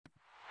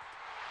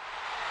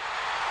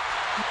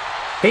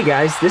Hey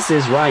guys, this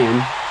is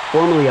Ryan,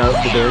 formerly of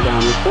the Bear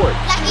Down Report.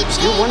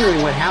 You're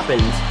wondering what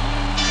happened.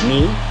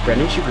 Me,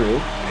 Brendan Shagrew,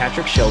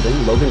 Patrick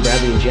Sheldon, Logan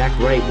Bradley, and Jack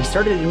Wright, we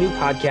started a new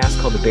podcast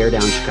called the Bear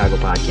Down Chicago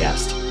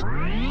Podcast.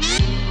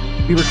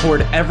 We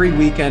record every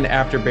weekend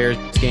after Bears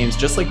games,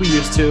 just like we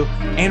used to,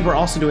 and we're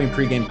also doing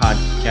pregame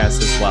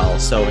podcasts as well.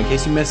 So in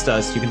case you missed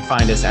us, you can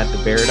find us at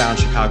the Bear Down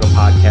Chicago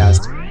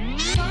Podcast.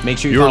 Make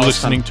sure you're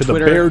listening to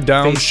Twitter, the Bear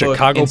Down Facebook,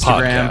 Chicago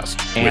Instagram,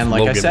 Podcast and with like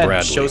Logan I said,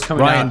 Bradley, shows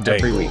coming Ryan out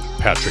every Dangle, week.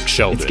 Patrick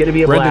Sheldon, It's going to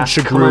be a Brendan blast.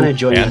 Shagrew, Come on and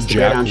join us and at the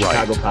Bear Jack Down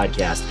Wright. Chicago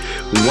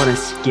Podcast. We want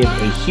to give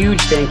a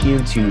huge thank you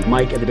to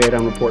Mike at the Bear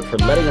Down Report for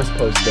letting us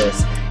post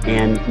this,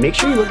 and make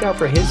sure you look out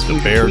for his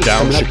future Bear tweets Down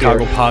coming up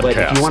Chicago here. Podcast. But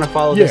if you want to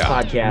follow this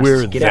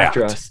podcast, get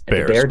after us at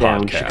the Bear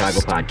Down Chicago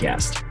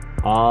Podcast.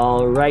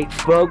 All right,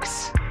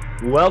 folks.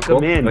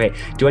 Welcome in. Okay,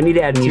 do I need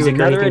to add music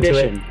to another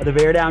edition of the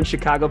Bear Down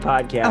Chicago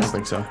Podcast? I don't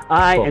think so.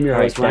 I am your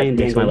host, Ryan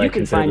Dangle. You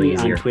can find me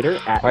on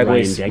Twitter at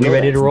Ryan Dangle. You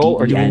ready to roll,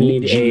 or do we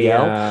need a...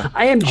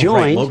 I am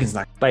joined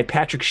by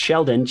Patrick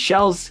Sheldon.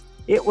 Shells,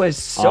 it was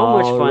so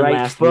much fun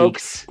last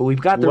folks. Week, but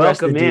we've got the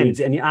rest of the dudes,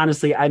 and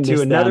honestly, I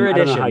missed another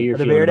edition of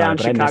the Bear Down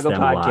Chicago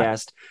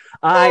Podcast.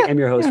 I am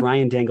your host,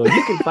 Ryan Dangle.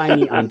 You can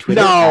find me on Twitter.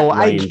 No,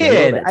 I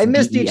kid. I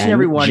missed each and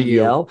every one of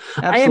you.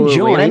 I am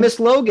joined. And I miss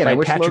Logan. I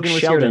wish Patrick Logan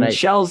was Sheldon. here tonight.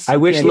 Shells, I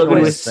wish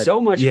Logan was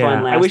so much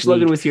fun last week. I wish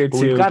Logan was here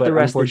too. We've got the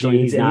rest of the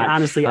dudes, and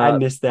honestly, I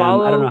missed them.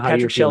 I don't know how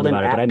you're feeling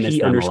about it, but I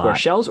missed them a lot.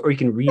 Shells, or you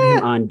can read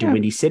him on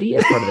DeWindy City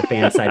as part of the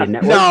Fan-Sided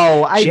Network.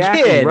 No, I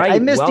kid. I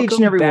missed each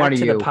and every one of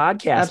you. The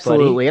podcast,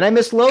 absolutely, and I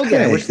miss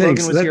Logan. I wish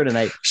Logan was here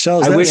tonight.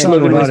 Shells, I wish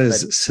Logan was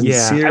as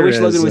sincere. I wish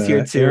Logan was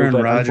here too, Aaron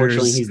but Rodgers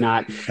unfortunately, he's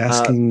not.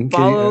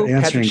 Follow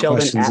Patrick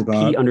Sheldon at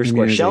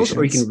P_Shells,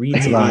 or you can read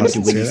him on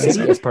DeWindy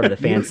City as part of the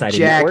Fan-Sided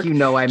Network. Jack, you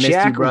know I missed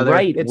you, brother.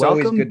 It's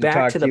always good to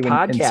talk to you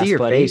and see your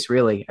face,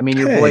 really. I mean,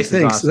 your voice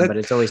is awesome, but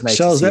it's always nice to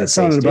see your face. Shells, that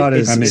sounded about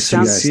as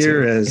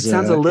sincere as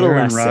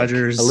Aaron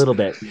Rodgers. A little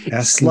bit.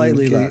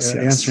 Slightly less.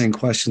 Answering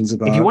questions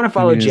about. If you want to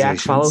follow Jack,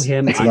 follow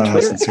him on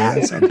Twitter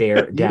at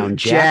Bear Down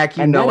Jack. Jack,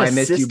 you know I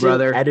missed you,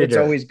 brother. It's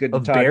always good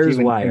to talk to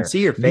you and see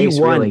your face,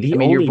 really. I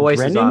mean, your voice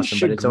is awesome,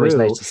 but it's always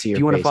nice to see your face. If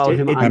you want to follow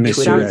him on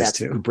Twitter, that's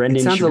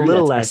Brendan. It sounds a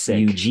little less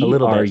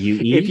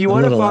UGRUE. If you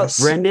want to follow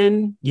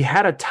Brendan, you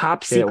had a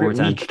top secret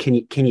week.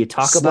 Can you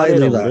talk about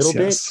it a little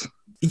bit?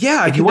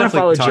 Yeah, if you want to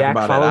follow Jack,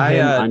 follow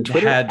him on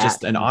Twitter. I had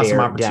just an awesome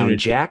opportunity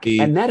Jack,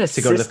 and that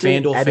to go to the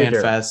FanDuel Fan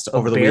Fest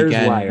over the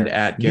weekend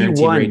at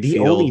Guaranteed Rate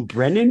Field. Only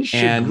Brendan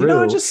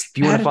Shagrew. And just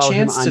had a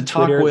chance to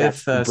talk with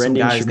some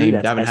guys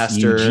named Devin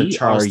Hester,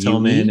 Charles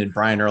Tillman, and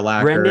Brian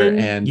Urlacher,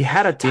 and you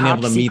had a being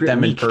able to meet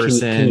them in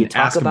person,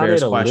 ask them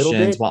Bears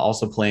questions while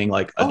also playing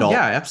like adult,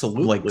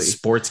 like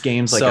sports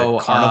games, like a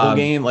carnival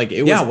game. Like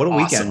it was, what a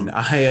weekend!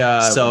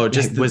 So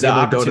just was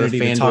able to go to the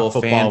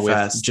FanDuel Fan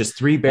Fest with just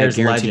three Bears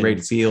Guaranteed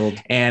Rate Field.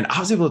 And I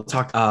was able to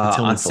talk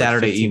on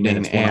Saturday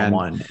evening,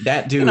 and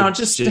that dude,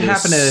 just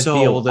happened to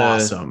be able to.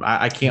 Awesome.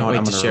 I can't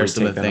wait to share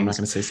some of the things. I'm not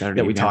going to say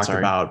Saturday that we talked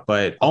about,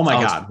 but oh my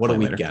god, what a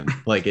weekend!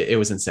 Like it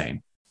was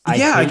insane.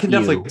 I can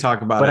definitely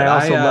talk about it. But I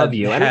also love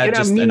you. And I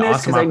just an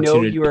awesome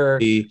opportunity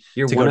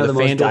you're to one go of to the the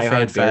most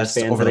diehard Bears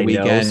fans over the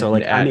weekend. So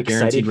like I'm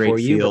excited for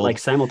you, but like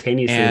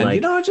simultaneously, and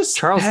like just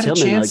Charles had a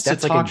Tillman, chance like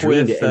that's to like a talk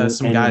dream. with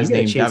some guys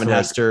named Devin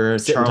Hester,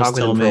 Charles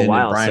Tillman, and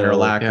Brian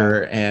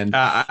Urlacher, and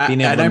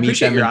being able to meet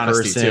them in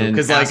person.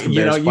 Because like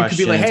you could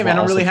be like, hey man,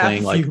 I'm really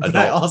happy for you, but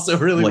I also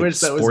really wish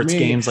that was sports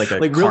games, like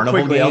a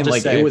carnival game.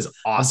 Like it was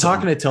awesome. I'm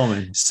talking to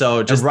Tillman.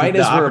 So just right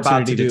as we're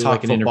about to do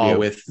like an interview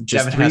with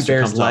just three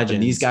Bears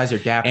legends, these guys are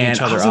dapping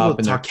each other up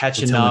and they're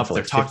catching up.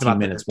 They're talking about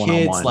minutes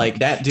one-on-one. Like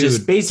that dude,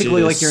 just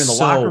basically like you're in the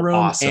locker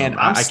room, and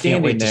I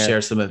can't wait to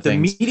share some of the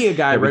things. The media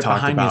guy right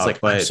behind me is like,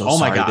 oh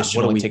my god, this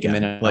should only take a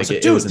minute. Like,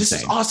 dude, this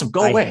is awesome.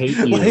 Go away. I hate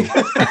you,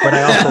 but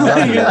I also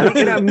love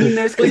you. I mean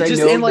this because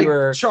I know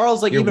like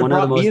Charles like even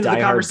brought me into the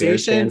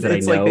conversation.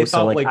 It's like they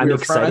thought like we were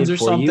friends or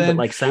something.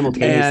 Like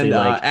simultaneously,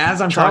 like as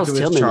I'm talking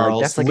with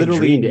Charles, that's like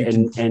literally,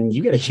 and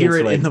you get to hear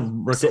it in the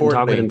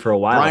recording with him for a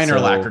while. Brian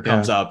Urlacher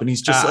comes up and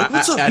he's just like,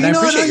 what's up? And I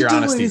appreciate your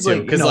honesty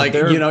too, because like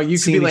you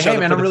could be like, hey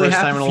man, I'm really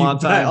happy in a long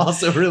time. I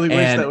also really wish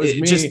that was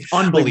me. Just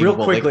unbelievable.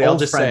 Real quickly, I'll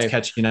just say,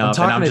 catching up,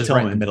 and I'm just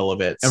right in the middle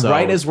of it. And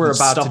right as we're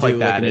about to do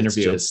like an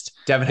interview,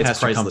 Devin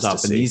Hester comes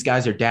up, and these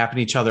guys are dapping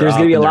each other up. There's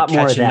gonna be a lot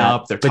more of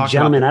that. They're but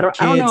gentlemen, I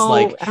don't know.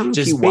 Like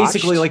just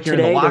basically like you're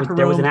in the locker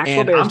room,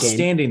 and I'm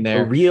standing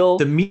there.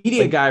 The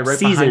media guy right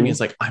behind me is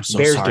like, I'm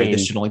so sorry.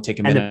 This should only take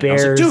a minute. And the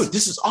Bears, dude,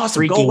 this is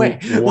awesome. Go away.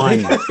 They won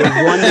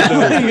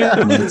the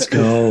game. Let's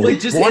go. Like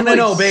just and then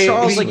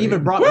Charles like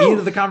even brought me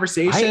into the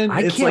conversation.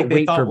 I It's can't like they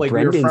wait thought for like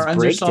we were Brendan's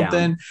friends or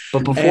something.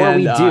 But before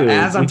we do,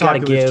 as I'm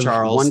talking with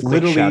Charles, one quick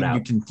literally shout out.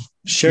 you can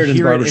Sheridan's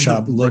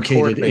Barbershop,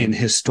 located in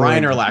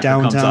historic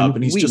downtown comes up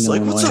and he's just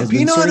like, "What's up,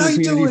 Peanut? How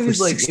you doing?"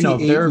 He's like,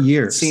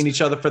 they're seeing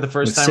each other for the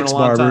first time in a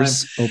long time.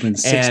 Open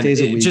 6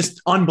 days a week,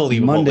 just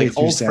unbelievable. Monday like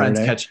through old Saturday.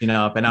 Friends catching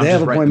up, and I'm they just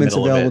have right in the appointments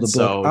middle available of it. to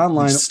book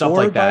online stuff or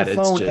like that. by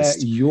phone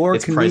at your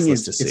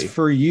convenience. It's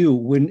for you.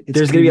 When it's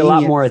there's going to be a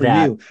lot more of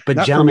that. You. But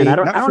not gentlemen, me, I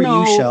don't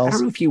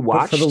know if you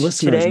watched for the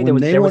listeners,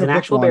 today. There was an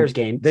actual Bears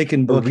game. They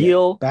can book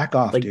real back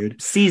off,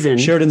 dude. Season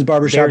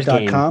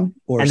Sheridan'sBarbershop.com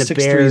or and the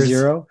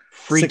 630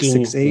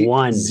 freaking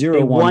won.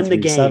 They won the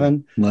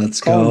game. Let's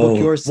go. Book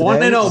yours today.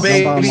 1-0,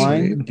 baby. Jump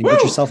online and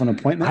get yourself an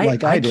appointment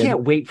like I did. I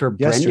can't wait for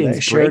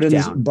Brendan's Sheridan's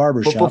breakdown.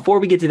 Barbershop. But before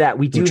we get to that,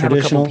 we do have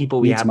a couple people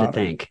we have to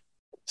thank.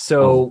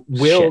 So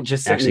Will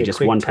just sent me just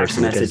one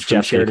person message.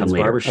 Jeff's going to come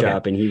later.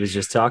 Barbershop, and he was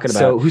just talking about.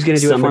 So who's going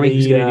to do it for me?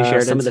 Who's going to do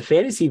Sheridan's? Some of the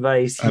fantasy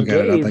advice he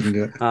gave. I can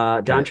do it.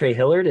 Dontre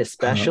Hillard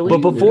especially.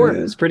 But before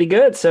it was pretty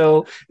good.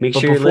 So make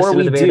sure you're listening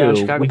to the Bear Down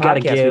Chicago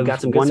podcast. We've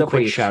got some good stuff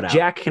for you. Shout out.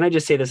 Jack, can I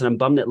just say this? And I'm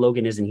bummed that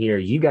Logan isn't here.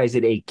 You guys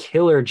did a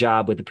killer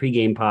job with the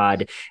pregame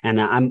pod, and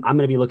I'm going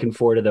to be looking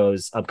forward to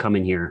those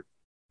upcoming here.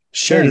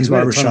 Sheridan's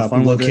Barbershop,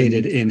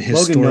 located in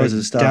historic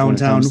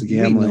downtown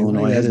Wheaton,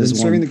 Illinois, has been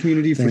serving the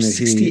community for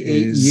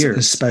 68 years.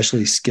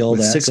 Especially skilled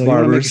at 6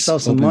 barbers, make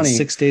yourself some money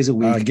 6 days a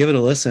week. Give it a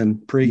listen.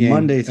 Pregame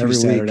Monday through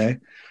Saturday.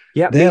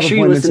 Yeah, make sure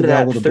you listen to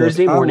that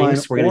Thursday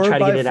mornings. We're going to try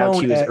to get it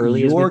out to you as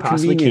early as we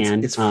possibly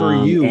can. It's for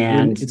you.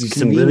 And it's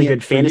some really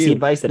good fantasy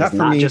advice that is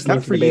not just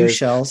linked to the Bears,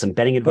 some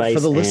betting advice, for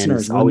the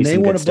listeners, and always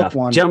some good stuff.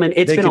 Gentlemen,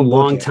 it's been a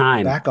long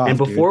time. And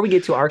before we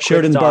get to our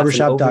quick thoughts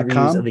and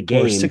overviews of the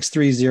game,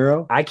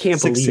 630 I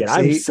can't believe it.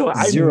 I missed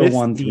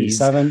these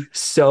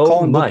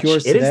so much.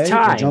 It is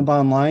time. Jump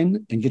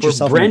online and get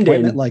yourself an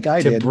appointment like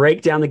I did to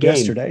break down the game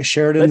yesterday.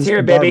 Sheridan's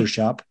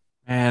Barbershop.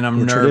 And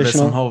I'm nervous.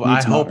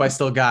 I hope I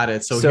still got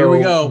it. So here we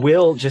go.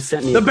 Will just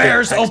sent me the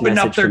Bears opened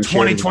up their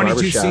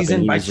 2022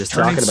 season by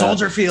turning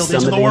Soldier Field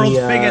into the world's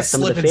biggest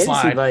slip and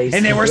slide.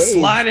 And they were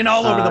sliding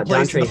all over the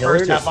place in the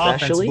first half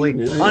offensively,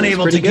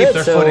 unable to keep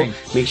their footing.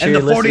 And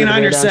the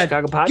 49ers said,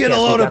 get a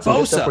load of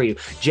Bosa.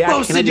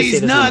 Bosa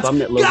D's nuts.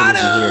 Got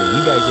him!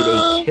 You guys did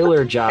a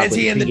killer job as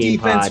he and the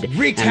defense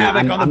wreaked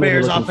havoc on the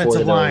Bears'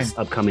 offensive line.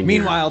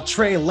 Meanwhile,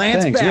 Trey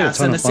Lance Bass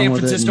and the San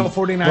Francisco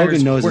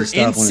 49ers were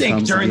in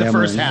sync during the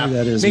first half,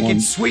 making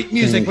sweet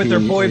music with their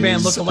boy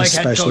band lookalike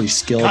head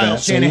coach Kyle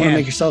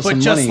Shanahan. But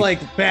just like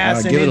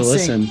Bass and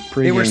NSYNC,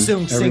 they were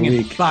soon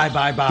singing bye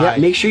bye bye. Yeah,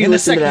 make sure you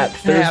listen to that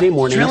Thursday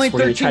morning. We're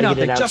going to try to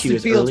get it out to you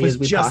as early as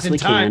we possibly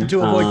can.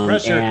 To avoid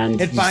pressure and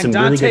find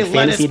some really good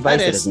fantasy advice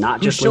that is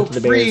not just linked to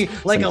the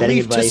Bears, like a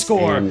leaf to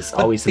score. And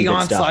always some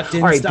good stuff.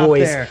 All right,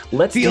 boys,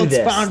 let's do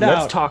this.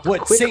 Let's talk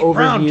what quick St.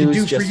 Brown can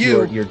do overviews, for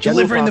you, your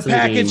delivering the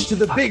package to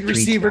the big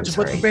receiver to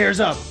put the Bears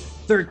up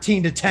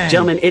 13-10.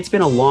 Gentlemen, it's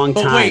been a long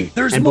time. But wait,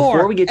 there's and more.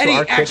 Before we get to Eddie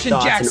our quick Action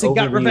thoughts Jackson and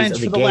got revenge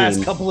for the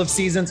last couple of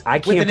seasons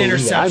with an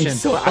interception.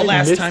 The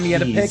last time he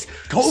had a pick,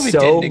 COVID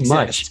didn't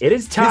exist. It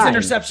is time. His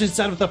interception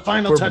set up the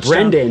final touchdown.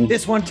 Brendan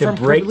this one to from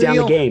break down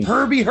the game.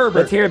 Herbie Herbert.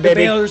 Let's hear it,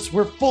 baby. The Bears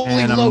were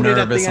fully loaded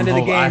at the end of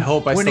the game. I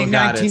hope I winning still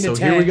got 19 it. So to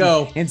 10 here we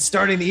go. And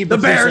starting the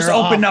Bears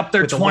opened up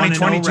their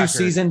 2022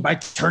 season by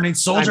turning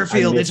Soldier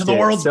Field into the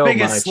world's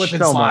biggest slip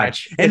and slide.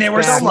 And they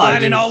were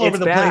sliding all over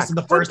the place in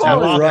the first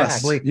half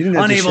offensively,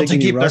 unable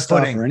to keep their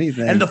footing.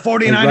 And the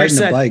 49ers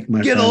said,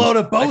 get a load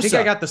of Bosa. I think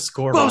I got the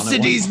score.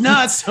 Bosa D's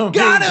nuts. Got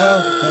him.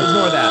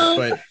 Ignore that,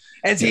 but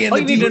as he and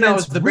the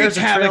defense wreaked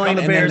havoc on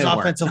the Bears'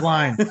 offensive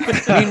line.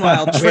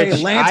 Meanwhile, Trey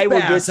Lance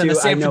Bass and the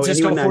San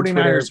Francisco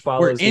 49ers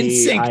were in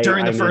sync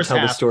during the first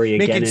half,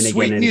 making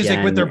sweet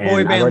music with their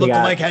boy band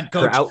lookalike head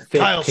coach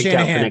Kyle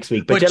Shanahan.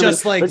 But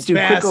just like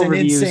Bass and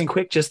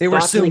NSYNC, they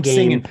were soon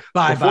singing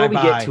bye bye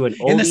bye.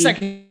 In the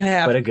second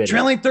half,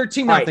 trailing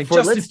 13-0,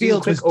 Justin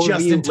Fields was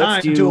just in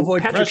time to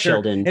avoid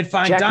pressure and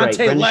find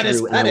Dante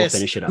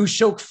Pettis, who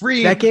choked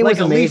free like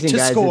a leaf to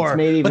score.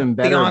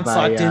 But the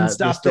onslaught didn't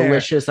stop there.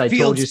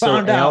 Fields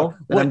found out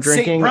what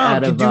St.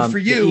 Brown can do for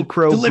you,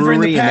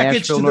 delivering the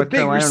package to the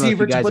big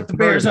receiver to put the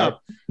Bears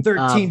up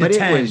 13-10. But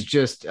it was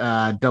just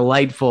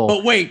delightful.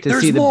 But wait,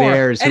 to see the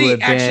Bears who have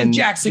been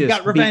Jackson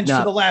got revenge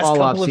for the last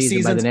couple of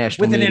seasons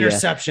with an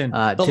interception.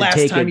 The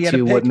last time he had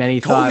a pick, many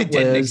thought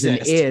was and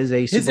is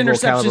a Super Bowl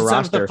caliber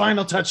roster. The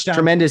final touchdown.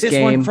 Tremendous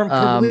game.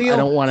 I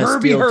don't want to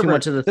steal too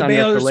much of the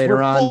thunder for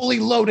later on. Fully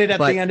loaded at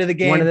the end of the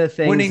game. One of the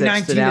things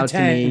that stood out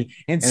to me,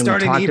 and we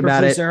talked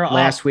about it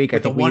last week. I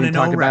think we even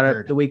talked about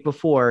it the week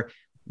before.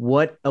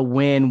 What a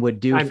win would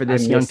do for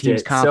this young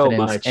team's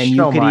confidence. And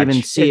you could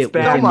even see it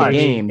within the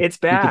game. It's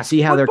back. You could see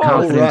how their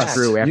confidence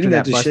grew after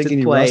that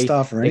busted play.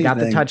 They got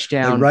the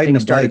touchdown.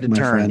 Things started to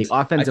turn. The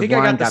offensive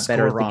line got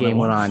better as the game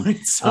went on.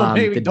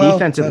 The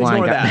defensive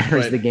line got better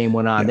as the game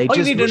went on. They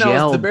just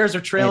gelled the Bears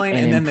are trailing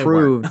and then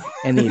improved,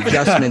 and the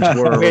adjustments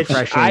were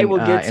refreshing and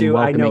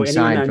welcoming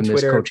sign from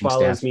this coaching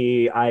staff.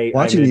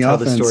 Watching the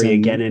offense story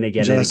again and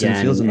again and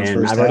again,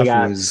 and I've already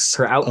got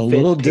her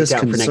outfit picked out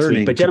for next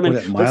week. But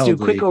gentlemen, let's do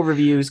quick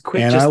overviews.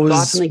 Quick, and just I was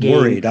thoughts on the game.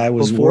 Worried. I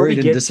was worried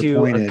and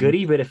disappointed. A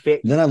goodie, but a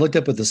fit. Then I looked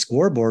up at the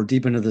scoreboard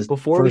deep into the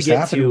before first we get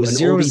half, to and it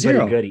was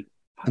 0-0.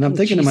 And I'm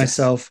thinking to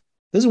myself,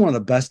 This is one of the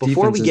best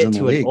before we get in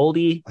to the an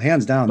oldie,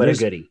 hands down, but a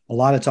goodie. A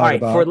lot of talk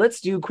about.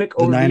 Let's do quick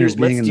overview. The Niners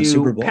being in the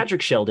Super Bowl.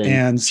 Patrick Sheldon,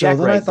 and so Jack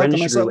then Wright, I thought to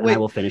myself, and I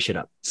will finish it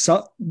up.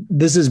 So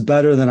this is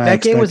better than I expected.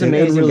 That game was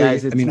amazing, really,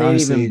 guys. It's made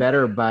honestly, even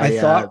better by I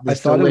thought it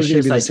was going to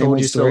be the same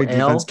old story.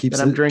 Defense keeps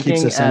that I'm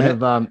drinking out of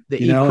the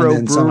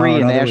Ecro Brewery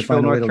in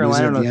Asheville, North Carolina.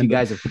 I don't know if you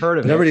guys have heard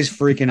of it. Everybody's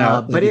freaking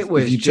out. But it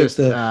was just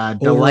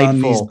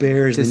delightful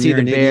to see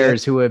the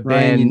Bears who have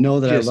been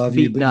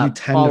beaten up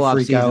all off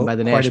season by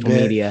the national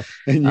media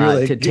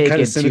to take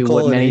it to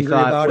what many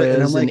thought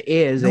was and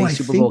is a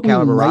Super Bowl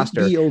caliber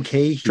roster.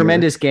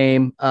 Tremendous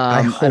game.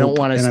 I don't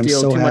want to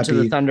steal too much of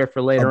the thunder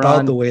for later on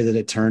about the way that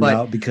it turned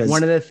out, because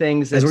one of the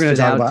things that stood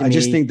out to me, I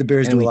just think the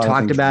Bears do a lot of things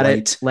right. We talked about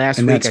it last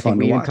week. I think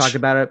we even talked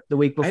about it the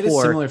week before. I had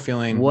a similar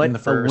feeling what in the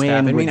first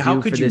half. I mean, how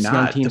could you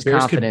not? The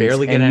Bears could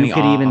barely get any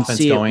offense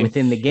going.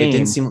 Within the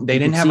game, they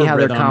didn't have a how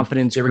rhythm. Their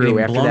confidence they were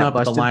getting blown up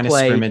at the line of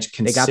scrimmage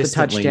consistently. They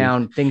got the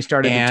touchdown. Things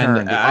started to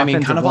turn. I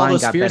mean, kind of all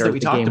those fears that we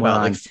talked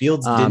about. Like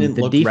Fields didn't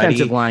look ready. The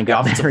defensive line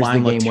got better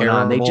as the game went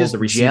on. They just the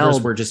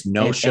receivers were just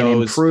no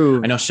shows.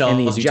 I know Shell,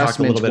 you talked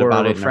a little bit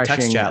about it in our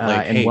text chat.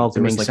 Like, hey,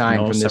 there was like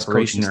no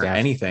separation or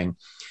anything.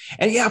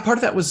 And yeah, part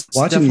of that was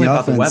definitely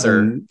about the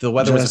weather. The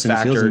weather was a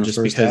factor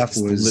just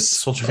because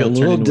Soldier Field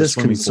turned into a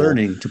swimming pool.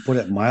 Disconcerting, to put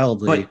it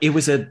mildly. But it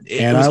was all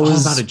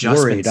about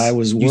adjustments. I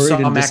was worried. You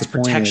saw max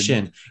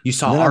protection. You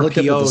saw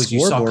RPOs.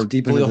 You saw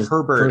Khalil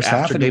Herbert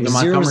after David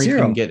Montgomery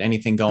couldn't get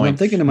anything going. I'm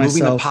thinking to myself,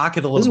 moving the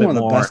pocket a little bit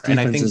more. And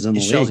I think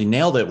Chelsea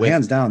nailed it with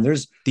hands down.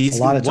 There's a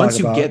lot of once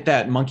you get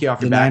that monkey off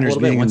your back a little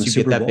bit, once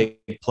you get that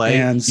big play,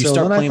 you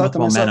start playing with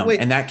momentum,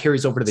 and that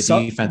carries over to the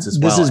defense as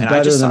well. This is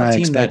better than I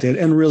expected,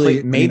 and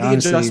really made the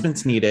adjustments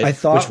needed.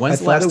 Which when's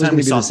the last time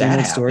we saw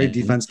that story?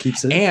 Defense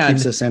keeps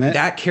us in it.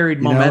 That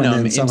carried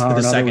momentum into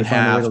the second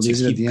half to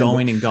keep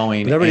going and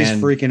going. But everybody's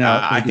freaking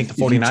out. I think the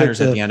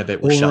 49ers at the end of it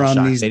were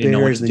shell-shocked. They didn't know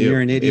what to do.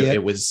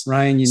 It was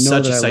Ryan, you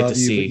know such a sight to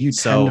see. You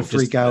tend to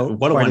freak out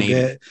what a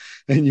 180.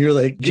 And you're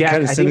like, Jack,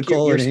 kind of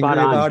cynical and angry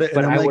about it.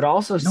 But I would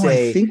also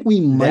say I think we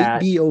might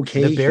be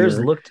okay. The Bears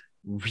looked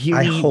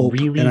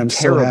really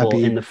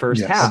terrible in the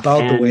first half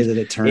about the way that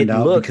it turned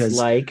out, because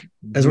like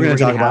as we're going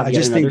to talk about, I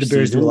just think the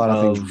Bears do a lot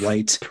of things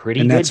right,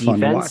 pretty good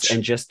defense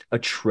and just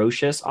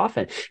atrocious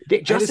offense.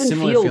 Justin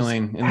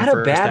Fields had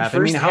a bad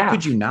first half. How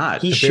could you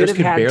not? He should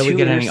have barely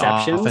get any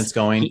offense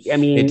going. I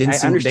mean, they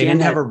didn't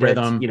have a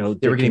rhythm.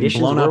 They were getting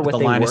blown up at the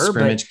line of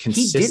scrimmage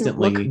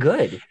consistently. He didn't look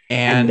good.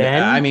 And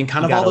I mean,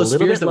 kind of all those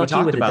fears that we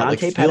talked about. Like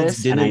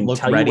Fields didn't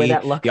look ready.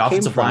 The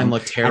offensive line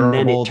looked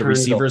terrible. The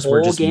receivers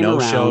were just no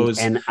shows.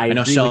 I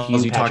know Shell,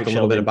 you talked a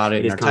little bit about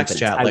it in our text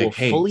chat. Like,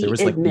 hey, there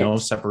was like no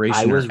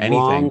separation or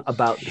anything.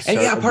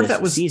 Part of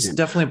that was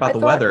definitely about the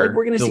weather.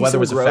 The weather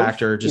was a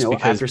factor just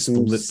because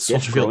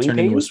Soldier Field turned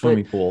into a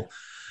swimming pool.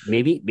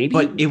 Maybe,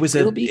 but it was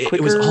all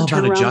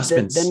about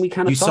adjustments. Than we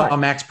kind of saw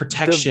max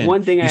protection. The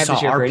one thing I have to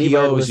share for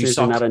RPOs. You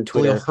saw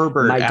Khalil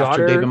Herbert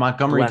after David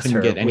Montgomery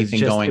couldn't get anything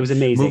going. It was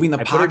amazing. Moving the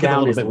pocket a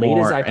little bit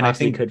more, and I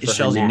think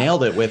Chelsea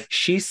nailed it with.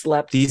 She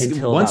slept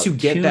until once you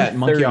get that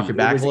monkey off your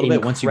back a little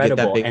bit. Once you get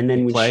that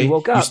big play,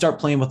 you start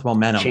playing with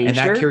momentum, and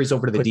that carries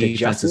over to the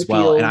defense as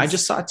well. And I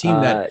just saw a team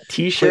that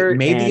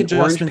made the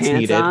adjustments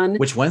needed.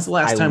 Which when's the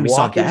last time we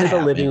saw that happen?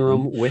 The living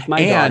room with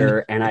my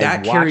daughter, and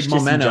that carried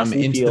momentum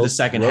into the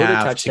second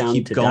half to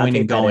keep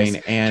going. Going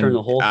and turn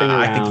the whole thing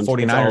around. I think the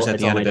 49ers at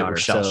the end of it were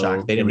shell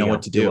shocked. They didn't know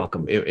what to do.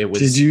 It was.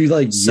 Did you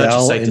like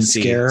yell and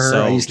scare her?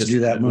 I used to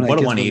do that when I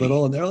was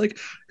little, and they're like,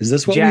 "Is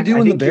this what we do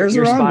when the Bears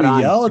are on?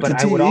 We yell at the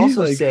TV." I would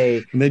also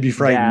say maybe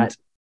frightened.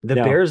 The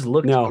Bears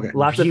looked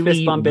lots of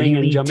fist bumping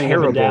and jumping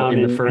up and down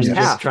in the first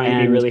half, trying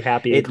to be really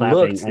happy. It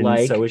looked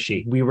like so is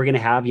she. We were going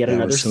to have yet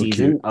another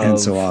season of and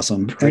so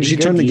awesome, and she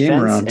turned the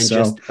game around. And so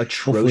just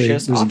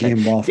atrocious. There's a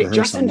game ball for her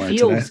Justin somewhere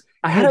Fields. today.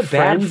 I had a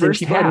bad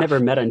first half. I'd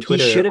never met on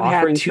Twitter. He should have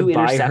had 2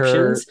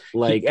 interceptions.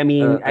 Like, I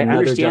mean, I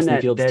understand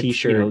that Fields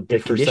T-shirt. The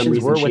conditions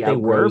were what they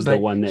were, but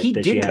he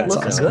didn't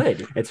look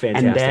good. It's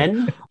fantastic. And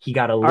then he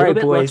got a little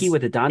bit lucky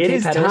with the Dante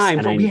Pettis. It is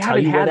time, but we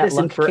haven't had this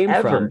in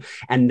forever.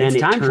 And then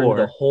it turned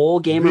the whole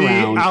game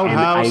around. And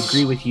I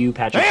agree with you,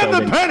 Patrick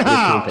Sheldon, with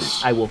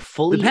confidence. I will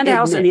fully admit the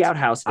penthouse and the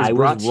outhouse is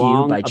brought to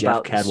you by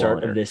Jeff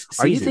Cadwallader.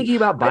 Are you thinking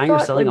about buying or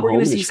selling a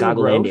home in the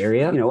Chicagoland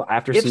area? You know,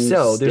 after if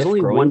so, there's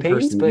only one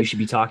person you should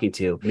be talking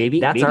to. Maybe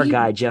that's our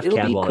guy, Jeff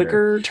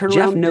Cadwallader.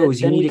 Jeff knows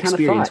you need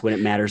experience when it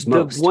matters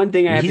most. The one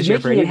thing I have to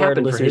share for any of our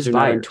listeners who are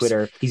not on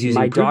Twitter, he's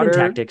using proven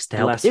tactics to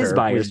help his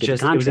buyers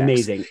get contracts. It was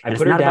amazing. I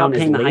put her down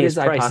paying the highest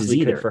prices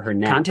either for her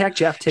now. Contact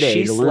Jeff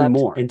today to learn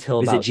more. Until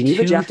about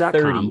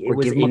GenevaJeff.com or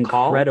give him a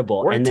call incredible.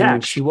 Or and then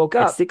when she woke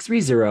up,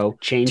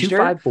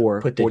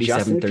 630-254, put the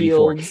Justin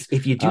Fields.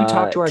 If you do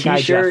talk to our guy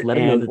Jeff, let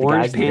him know that the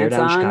guys in the Bear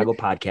Down Chicago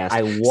podcast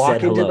I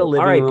walk into the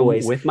living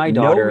room with my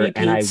daughter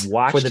and I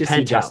watched the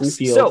penthouse.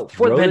 So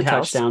for the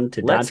penthouse, touchdown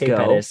to Dante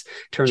Pettis,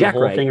 turn the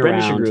whole thing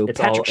around. It's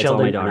Patrick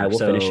Sheldon, and I will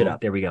finish it up.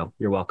 There we go.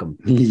 You're welcome.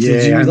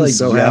 Yeah, I'm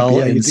so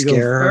happy I get to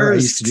scare her. I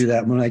used to do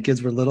that when my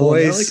kids were little.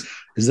 Boys,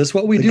 is this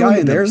what we do when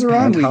the Bears are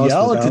on? We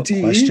yell at the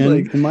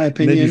TV. In my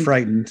opinion, maybe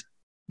frightened.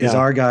 is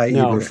our guy.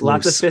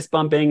 Lots of fist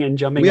bumping and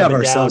jumping. We have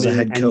ourselves a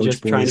head coach, and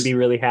just trying to be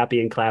really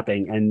happy and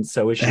clapping. And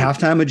so is she. The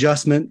halftime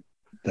adjustment.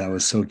 That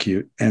was so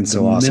cute and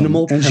so awesome.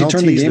 Minimal and she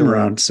turned the game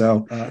around.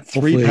 So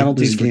 3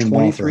 penalties for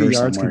 23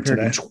 yards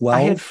compared to 12.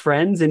 I had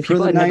friends and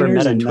people I'd never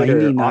met on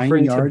Twitter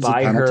offering to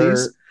buy her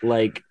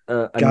like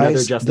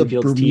another Justin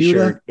Fields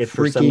t-shirt if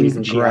for some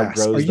reason she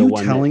outgrows the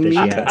one that she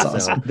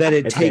has. So that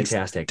it takes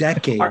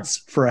decades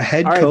for a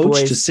head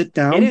coach to sit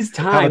down, it is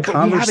time. Have a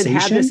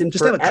conversation,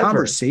 just have a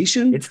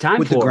conversation with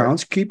the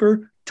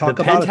groundskeeper, talk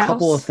about a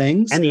couple of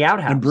things, and the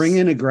outhouse, and bring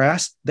in a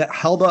grass that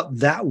held up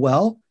that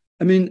well.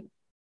 I mean,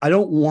 I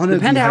don't want to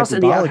be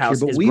hyperbolic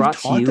here, but we've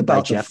talked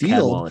about the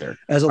field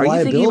as a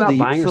liability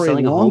for a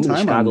long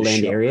time on the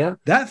show. Area?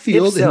 That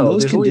field in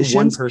those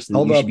conditions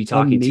held up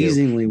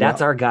amazingly well.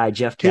 That's our guy,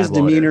 Jeff Cadwallader.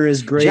 His demeanor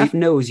is great. Jeff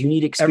knows you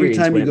need experience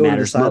every time you go to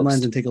the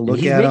sidelines and take a look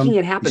at him. He's making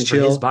it happen for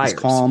his buyers. He's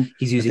calm.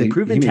 He's using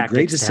proven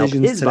tactics to help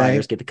his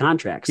buyers get the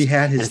contracts. He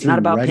had his it's not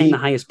about paying the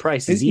highest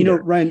prices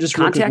either. Ryan, just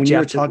when you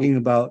were talking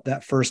about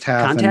that first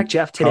half, contact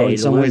Jeff today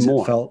to learn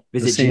more.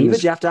 Visit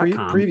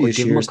GenevaJeff.com or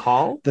give him a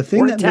call. The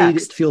thing that made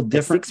it feel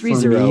different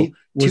for me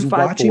was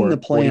watching the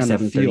play on the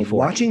field.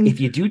 Watching if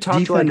you do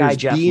talk to our guy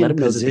Jeff, let him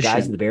know that the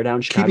guys in the Bear Down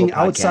Chicago keeping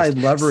outside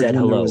leverage said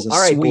hello. All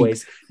right,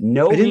 boys,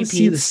 no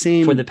repeats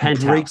for the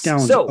penthouse.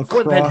 So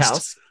for the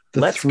penthouse,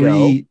 let's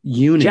go.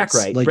 Units, Jack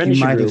Wright, like Brendan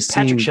you might Shrew, have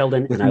Patrick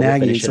Sheldon, with and I will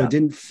Nagy, finish it so up. it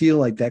didn't feel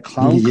like that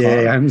clown car.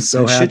 Yeah, I'm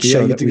so happy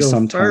show that we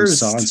sometimes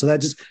saw, and so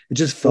that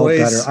just felt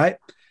better.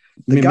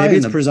 Maybe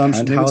it's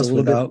presumption. Maybe it's a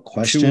little bit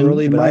question, too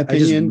early, but in my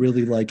opinion, I just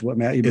really liked what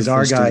Matt is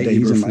our guy.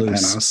 He's in my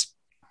penthouse.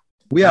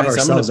 We have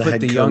ourselves I'm going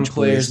to put the young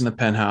players in the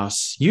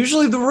penthouse.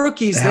 Usually the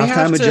rookies, they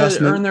have to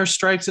earn their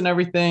stripes and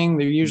everything.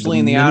 They're usually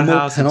in the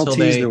outhouse until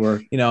they,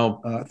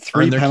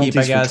 earn their keep,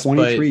 I guess.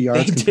 But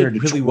they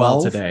did really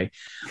well today.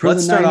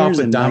 Let's start off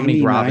with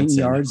Dominique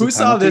Robinson. Who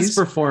saw this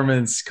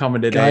performance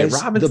coming today?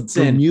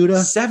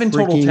 Robinson, 7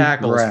 total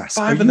tackles,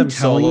 5 of them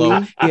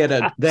solo. He had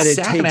a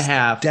sack and a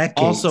half,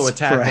 also a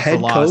tackle for head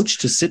coach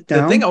to sit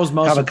down. The thing I was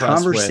most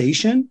impressed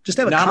with, just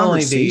have a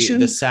conversation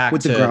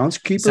with the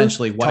groundskeeper,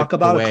 essentially talk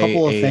about a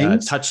couple of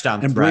things.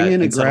 Touchdown and bring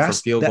in a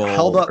grass field goal that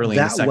held up early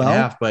that in the second well.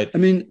 half. But I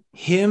mean,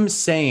 him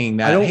saying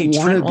that, I don't hey,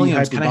 want Trent to be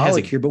Williams kind of has a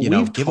here, but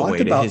we've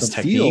talked about his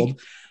the field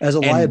as a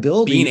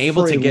liability, being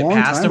able to get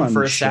past him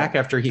for a sack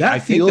after he. I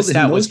think the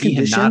stat was he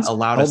had not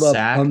allowed a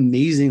sack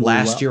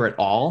last year at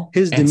all.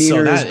 His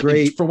demeanor is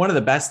great for one of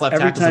the best left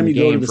tackles in the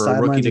game for a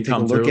rookie to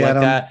come through like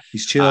that.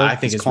 He's chill. I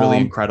think it's really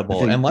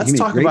incredible. And let's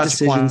talk about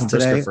Jaquan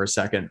Brisker for a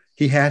second.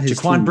 He had his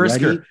Jaquan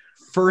Brisker.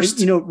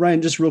 First,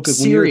 Ryan, just real quick,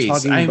 series. When you were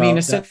talking about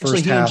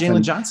essentially, he and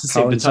Jalen Johnson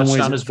saved a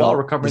touchdown as well,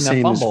 recovering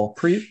that fumble.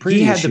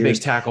 He had the big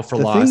tackle for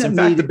loss. In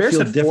fact, the Bears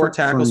had 4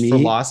 tackles for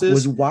losses.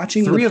 Was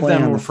watching 3 of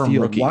them were from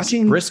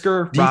rookies: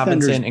 Brisker,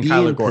 Robinson, and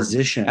Kyler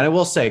Gordon. And I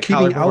will say,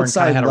 Kyler Gordon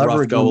kind of had a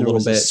rough go a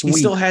little bit. He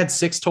still had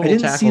 6 total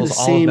tackles,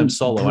 all of them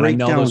solo. And I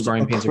know those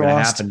growing pains are going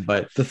to happen,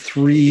 but the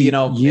 3,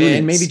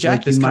 and maybe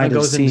Jack, this kind of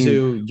goes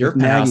into your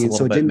penthouse a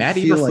little bit. Matt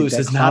Eberflus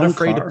is not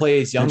afraid to play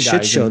his young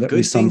guys.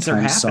 Good things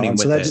are happening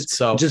with it.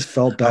 So just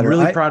felt better. I'm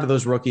really proud of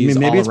those rookies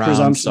all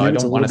around, so I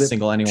don't want to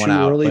single anyone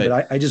out.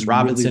 But I just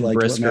Robinson, really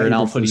Brisker, and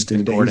I'll put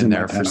Ethan Gordon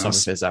there for some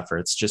of his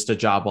efforts. Just a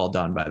job well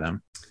done by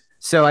them.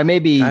 So I may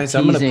be guys,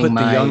 I'm going to put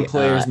the young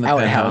players in the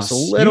outhouse a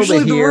little usually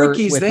bit the here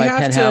rookies, with they my have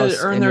penthouse,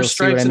 to earn their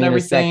stripes and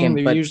everything.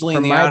 They're usually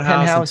in the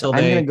outhouse until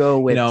I'm going to go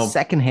with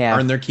second half.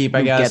 Earn their keep,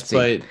 I guess.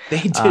 But they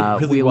did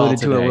really well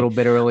today. To a little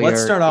bit earlier.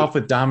 Let's start off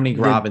with Dominique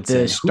Robinson.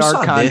 The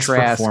stark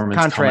contrast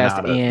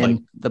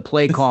in the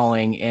play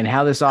calling and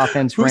how this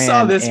offense ran. Who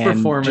saw this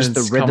performance? Just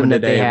the rhythm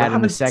that they had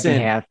in the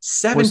second half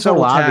was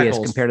so obvious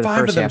compared to the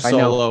first half. I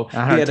know on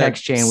our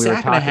text chain we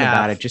were talking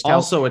about it. Just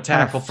also a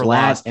tackle for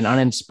loss and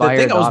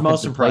uninspired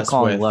offensive play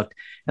calling looked.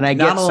 And I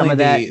get some of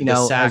that,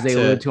 as they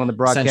alluded to on the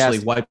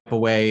broadcast, wipe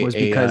away was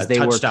because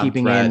they were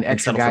keeping in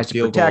extra guys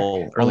to protect,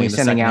 only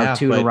sending out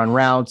 2 to run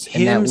routes,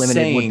 and that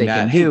limited what they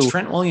can do.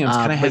 Trent Williams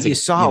kind of has you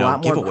saw a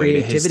lot more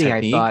creativity,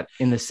 I thought,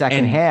 in the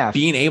second half,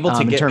 being able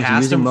to get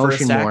past him for a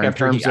sack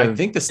after I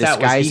think the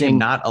stat was he had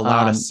not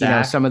allowed a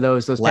sack. Some of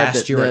those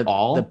last year at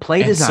all. The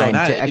play design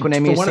to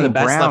Equanimeous one of the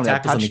best left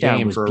tackles in the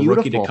game for a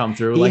rookie to come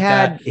through like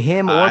that. He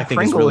had him or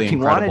Pringle if he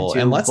wanted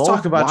to. And let's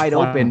talk about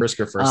Jaquan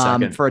Brisker for a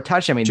second. For a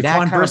touchdown. I mean,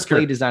 that kind of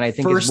play design, I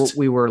think, is what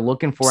we were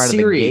looking for out of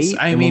the gate.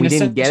 I mean, we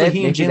didn't get it.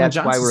 He and Jalen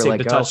Johnson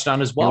saved a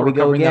touchdown as well,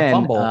 recovering that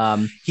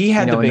fumble. He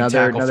had the big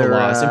tackle for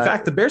loss. In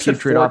fact, the Bears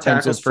had 4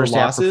 tackles for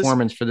losses.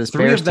 Performance for this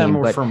 3 of them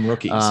were from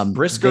rookies: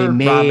 Brisker,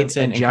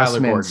 Robinson, and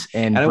Kyler Gordon.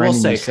 And I will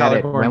say,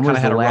 Kyler Gordon kind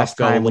of had a rough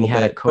go a little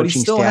bit, but he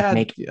still had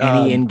make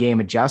any in-game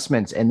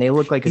adjustments, and they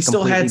look like a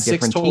completely different team. He still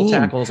had 6 total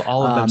tackles,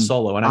 all of them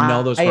solo, and I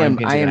know those growing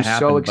pains are going to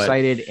happen. I am so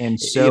excited and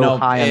so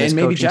high on this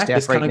coaching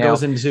staff right now.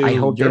 I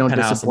hope they don't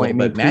disappoint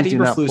me. Matt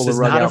Eberflus is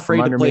not afraid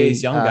under play me.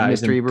 these young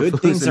guys, and good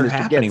things are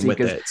happening with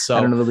it. So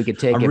I don't know that we could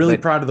take it. I'm really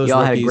proud of those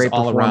rookies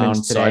all around.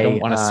 Today, so I don't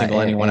want to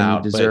single anyone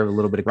out. Deserve a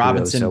little bit of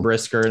Robinson,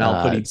 Brisker, and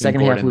I'll put Ethan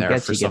Gordon there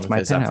for some of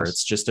his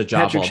efforts. Just a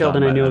job. Patrick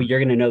Sheldon, I know you're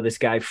going to know this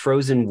guy,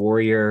 Frozen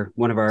Warrior,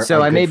 one of our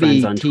so I may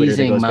be on Twitter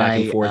teasing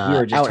my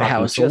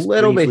outhouse a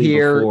little bit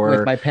here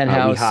with my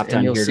penthouse,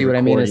 and you'll see what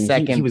I mean in a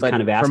second. He was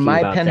kind of asking for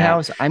my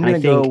penthouse, I'm going to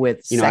go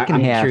with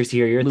second half. I'm curious to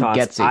hear your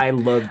thoughts. I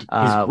loved his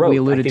growth. We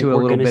alluded to a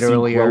little bit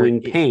earlier.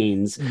 Growing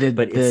pains,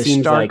 but it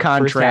seems stark like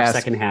contrast,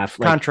 second half,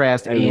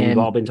 contrast in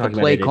the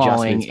play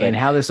calling and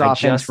how this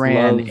offense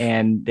ran,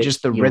 and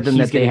just the rhythm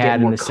that they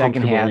had in the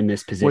second half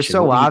was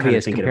so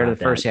obvious compared to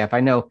the first half. I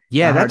know.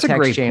 Yeah, that's a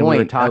great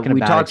point. We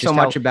talked so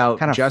much about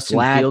kind of Justin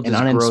Fields and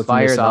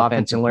uninspired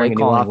offense and learning a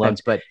new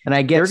offense, but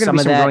I get some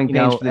of that,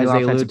 as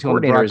they alluded to on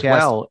the broadcast, as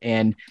well,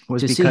 and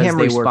to see him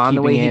respond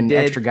the way he did,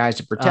 extra guys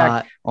to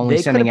protect, only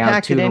sending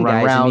out 2 to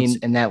run routes,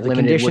 and that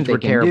limited what they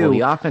can do.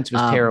 The offense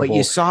was terrible. But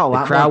you saw a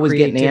lot. The crowd was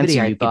getting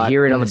antsy. You could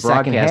hear it on the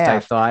broadcast. I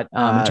thought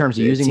in terms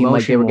of using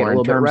motion, they were getting a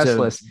little bit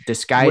restless.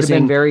 Disguising would have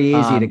been very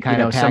easy to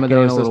kind of some of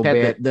those a little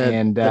bit.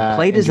 And the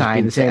play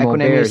design, the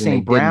Equanimeous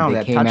St. Brown,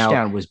 that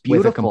touchdown was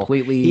beautiful.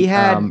 Completely, he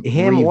had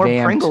him or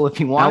Pringle if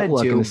he wanted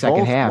to in the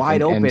second half,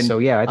 wide open. So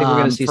yeah, I think we're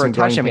going to see some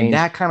touch. I mean,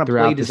 that kind of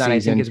play design I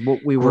think is what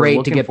we were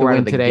great to get the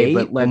win today.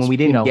 But when we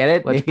didn't get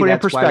it, let's put it in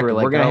perspective.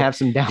 We're going to have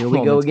some down. Here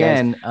we go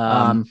again.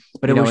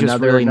 But it was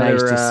just really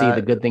nice to see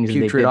the good things that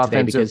they did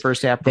today, because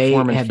first half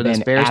performance for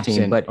this Bears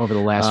team, but over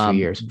the last few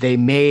years, they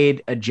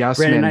made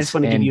adjustments.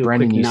 And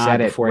Brendan, you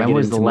said it. When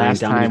was the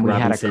last time we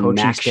had a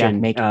coaching staff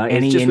make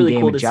any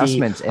in-game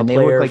adjustments? And they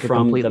look like a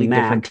completely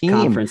different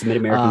team.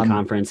 Mid-American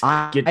Conference.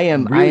 I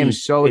am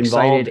so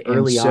excited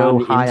and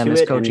so high on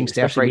this coaching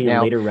staff right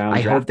now.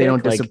 I hope they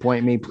don't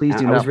disappoint me. Please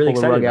do not pull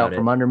the rug out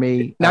from under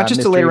me. Not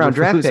just a later round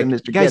draft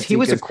pick, guys. He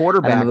was a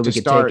quarterback to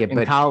start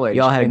in college,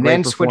 and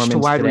then switched to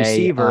wide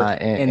receiver,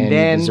 and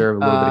then deserve a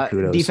little bit of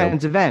kudos.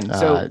 Defensive end.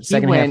 So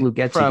second half, Luke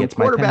gets from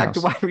quarterback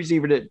to wide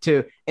receiver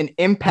to an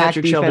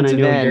impact defensive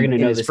end. You're going to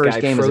know this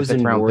guy,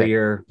 Frozen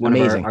Warrior, one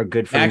of our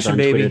good friends on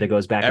Twitter that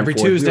goes back every and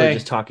forth. Tuesday. We were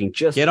just talking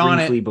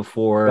briefly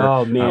before.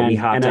 Oh man, we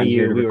hopped on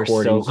here to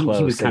record.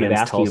 He was kind of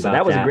asking about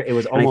that. Was it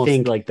was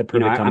almost like the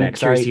perfect comeback.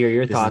 Sorry to hear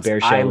your thoughts.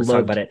 I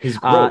love about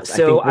it.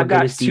 So I've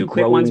got 2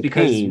 quick ones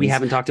because we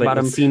haven't talked about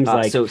him. Seems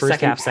like so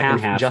second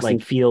half. Justin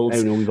Fields.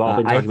 I know we've all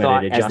been talking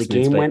about it. As the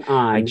game went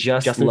on,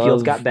 Justin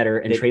Fields got better,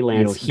 and Trey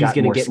Lance he's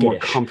going to get more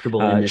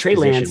comfortable in this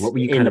position. What were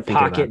you kind of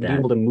pocket, being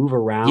able to move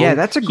around? Yeah,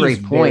 that's a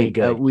great point.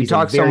 We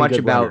talked so much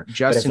about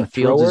Justin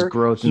Fields'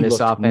 growth in this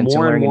offense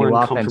and learning a new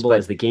offense,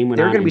 but there are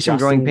going to be some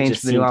growing pains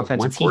for the new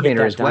offensive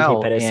coordinator as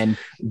well. And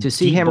to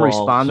see him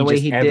respond the way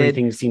he did,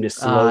 everything seemed to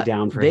slow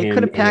down for him. They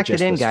could have packed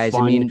it in, guys.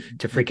 I mean,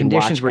 the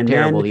conditions were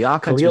terrible. The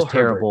offense was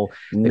terrible.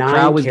 The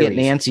crowd was getting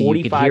antsy.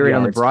 You could hear it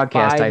on the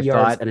broadcast. I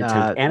thought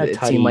it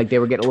seemed like they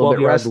were getting a little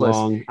bit restless.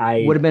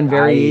 Would have been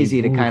very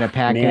easy to kind of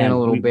pack it in a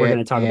little bit. We're going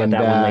to talk about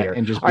that one later.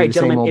 And just be the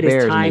same old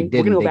Bears. And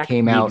they didn't. They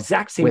came out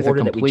with a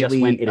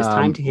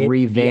completely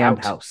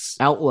revamped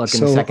outlook in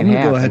the second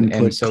half.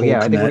 And so, yeah,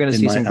 I think we're going to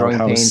see some growing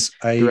pains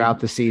throughout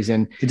the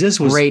season. It just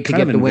was great to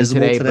get the win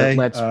today,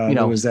 but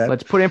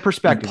let's put it in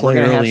perspective. We're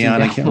going to have some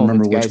down I can't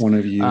remember which one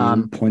of you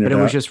pointed out. But it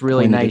was just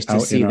really nice to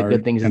see the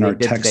good things that they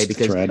did today,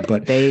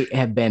 because they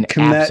have been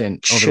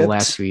absent over the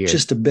last few years.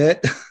 Just a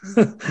bit.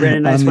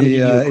 Brandon, I just want to give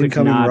you a quick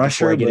nod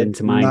before I get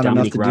into my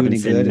Dominique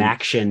Robinson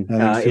action.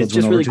 It's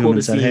just really cool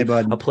to see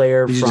a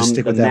player from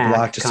the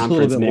MAC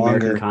conference,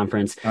 Mid-American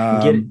Conference,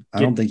 I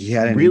don't think he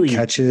had any really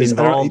catches.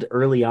 Involved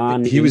early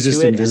on. He was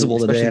just invisible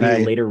today, and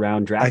a later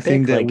round draft pick. I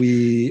think that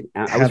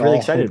I was really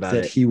excited about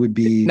it. He would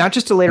be not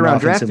just a later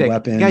round draft pick,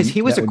 guys.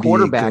 He was a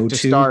quarterback to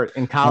start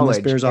in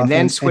college, and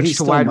then switched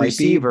to wide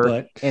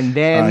receiver, and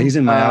then he's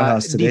in my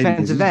outhouse today,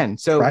 defensive end.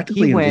 So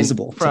he went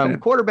from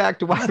quarterback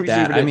to wide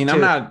receiver. I mean,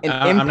 I'm not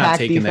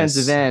taking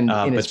defensive end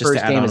in his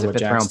first game as a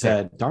 5th round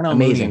pick. Darnell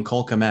Mooney and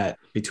Cole Kmet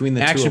between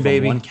the two of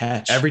them, one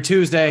catch every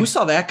Tuesday. Who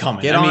saw that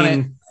coming? Get on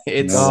it.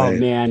 It's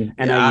man,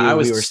 and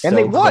we were so and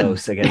they won.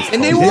 Close against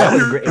and they won.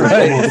 It was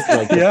almost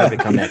like the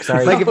perfect comeback.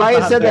 Sorry, like if I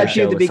had said that to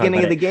you at the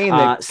beginning of the game,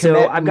 that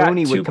so I've got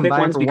Mooney 2 quick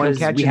ones because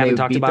we haven't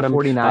talked about him.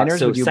 49ers.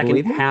 So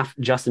second half,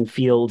 Justin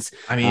Fields.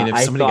 I mean, if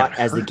I somebody thought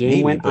as the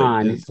game went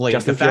on,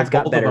 Justin Fields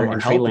got better,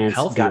 and Trey Lance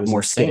got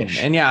more skittish.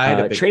 And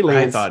yeah, Trey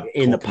Lance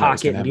in the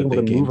pocket and being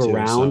able to move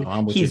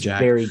around, he's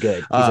very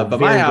good. But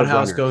my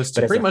outhouse goes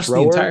to pretty much the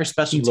entire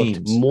special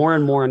teams. More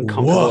and more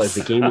uncomfortable as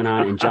the game went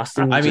on, and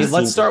Justin. I mean,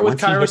 let's start with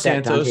Cairo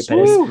Santos.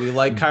 We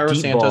like Cairo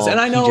Santos. And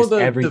I know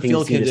the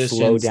field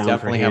conditions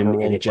definitely have a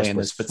role to play in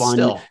this, but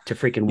still, to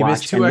freaking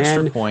watch. 2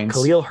 extra points.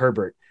 Khalil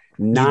Herbert.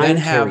 9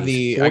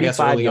 carries,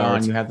 45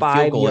 yards, you have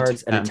 5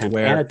 yards an attempt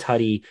and a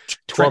tutty,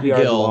 12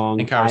 yards long.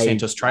 And Cairo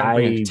Santos tried to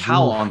bring a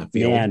towel on the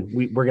field. Man,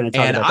 we're going to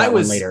talk about that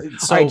one later.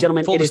 All right,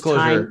 gentlemen, it is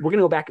time. We're going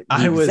to go back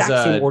the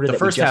exact same order that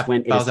we just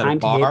went. It is time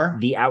to hit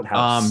the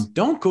outhouse.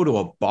 Don't go to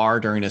a bar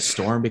during a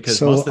storm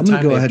because most of the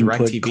time they have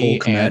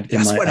DirecTV, and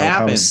guess what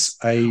happens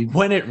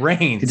when it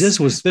rains?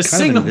 The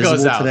signal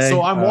goes out.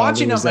 So I'm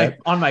watching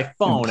on my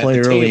phone at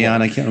the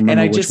table, I can't remember, and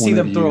I just see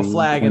them throw a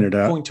flag and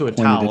point to a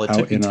towel. It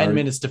took me 10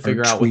 minutes to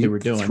figure out what they were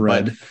doing,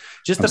 but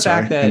just the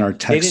fact that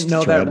they didn't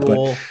know that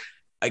rule.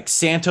 Like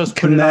Santos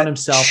put it on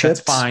himself, that's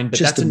fine, but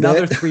that's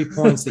another 3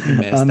 points that you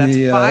missed.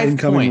 That's 5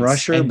 points.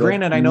 Rusher, and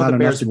granted, I know the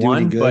Bears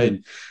won, but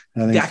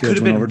that could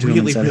have been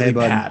really, really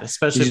bad,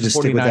 especially if the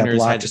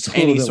 49ers had just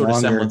any sort of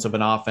semblance of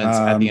an offense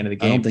at the end of the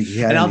game.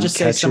 And I'll just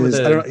say some of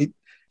the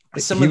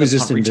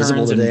punt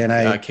returns today,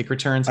 and kick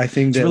returns, I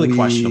think it's really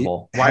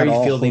questionable. Why are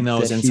you fielding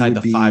those inside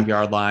the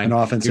 5-yard line?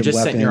 You're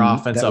just setting your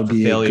offense up for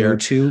failure.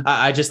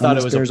 I just thought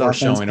it was a poor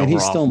showing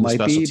overall from the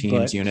special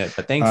teams unit,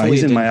 but thankfully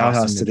he's in my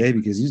outhouse today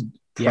because he's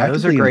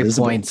those are great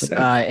points.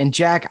 And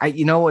Jack,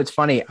 you know what's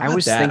funny? I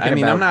was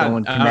thinking about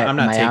going Kmet in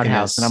my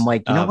outhouse, and I'm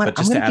like, you know what?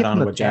 I'm going to give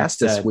him a pass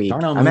this week.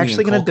 I'm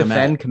actually going to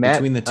defend Kmet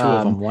between the two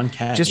of them. One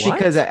catch, just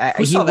because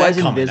he was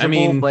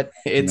invisible. But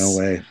it's no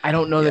way. I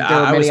don't know that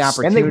there were many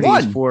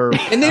opportunities for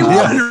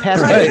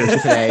pass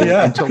catchers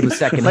today until the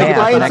second half.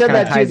 Brian said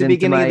that at the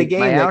beginning of the game.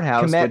 My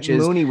outhouse, Kmet and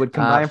Mooney would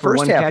combine for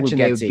one catch, and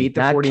they would beat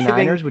the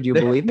 49ers. Would you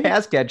believe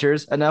pass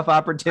catchers enough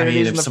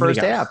opportunities in the first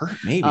half?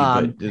 Maybe,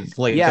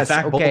 but yes,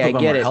 okay, I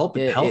get it.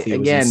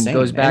 Again,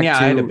 goes back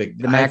to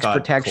the max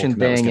protection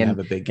thing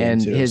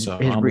and his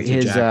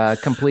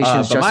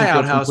completions, Justin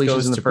Field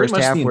completions in the first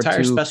half were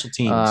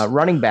to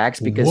running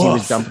backs because he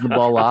was dumping the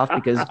ball off.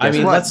 Because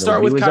let's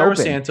start with Cairo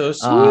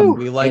Santos.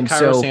 We like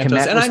Cairo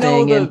Santos, and I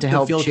know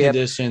the field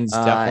conditions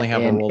definitely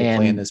have a role to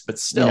play in this, but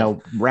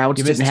still,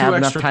 routes didn't have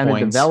enough time to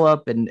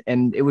develop,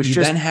 and it was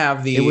just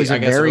it was a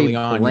very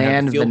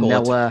bland,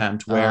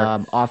 vanilla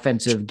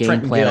offensive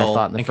game plan. I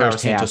thought in the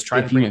first half.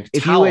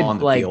 If you had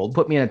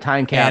put me in a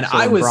time capsule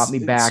and brought me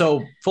back.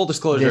 So full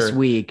disclosure, this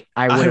week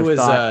I would have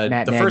thought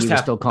Matt Nagy was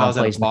still calling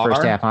plays in the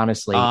first half.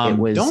 Honestly, it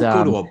was don't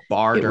go to a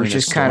bar during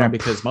a storm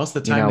because most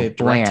of the time they have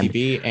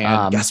DirecTV,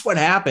 and guess what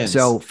happens?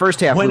 So first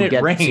half when it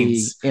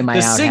rains, in my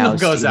the signal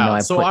outhouse, goes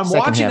out. So I'm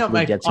watching on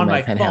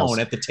my phone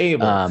at the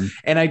table,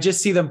 and I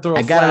just see them throw.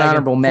 I got an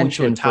honorable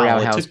mention for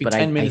outhouse, it took me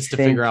 10 minutes to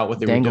figure out what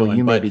they were doing.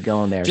 You may be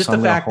going there. Just the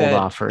fact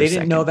that they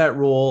didn't know that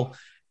rule.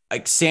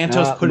 Like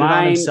Santos put it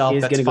on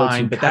himself, that's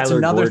fine, but that's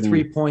another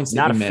 3 points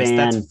that you missed.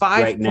 That's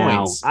 5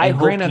 points. And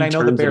granted, I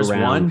know the Bears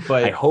won,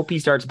 but I hope he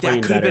starts playing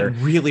better. That could have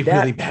been really,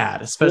 really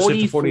bad,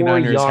 especially if the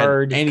 49ers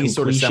had any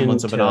sort of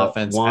semblance of an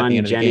offense at the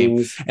end of the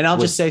game. And I'll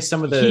just say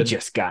some of the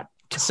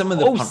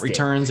punt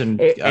returns and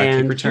kick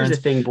returns,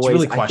 thing, boys, it's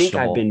really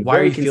questionable. Why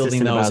are you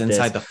fielding those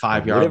inside the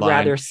 5-yard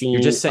line?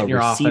 You're just setting your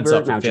offense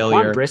up for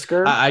failure.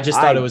 I just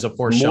thought it was a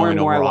poor showing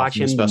overall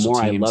from the special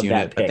teams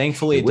unit, but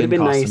thankfully it didn't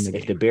cost them the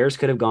game. If the Bears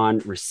could have gone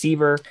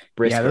receiver,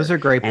 Brisker. Yeah, those are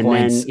great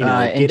points.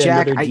 And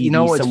Jack, you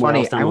know what's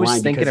funny? I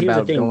was thinking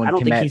about going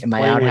Kmet in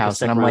my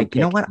outhouse, and I'm like, you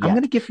know what? I'm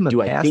going to give him a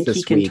pass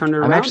this week.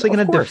 I'm actually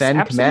going to defend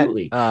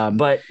Kmet,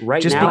 but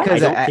right just now,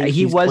 because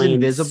he was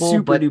invisible,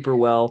 super duper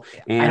well.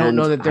 I don't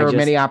know that there are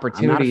many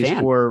opportunities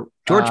for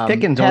George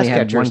Pickens only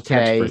had one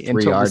catch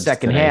until the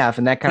second half,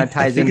 and that kind of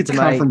ties into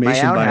my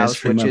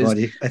outhouse, which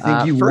is I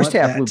think you first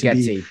half Luke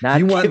Getsy.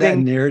 You want that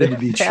narrative to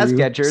be pass true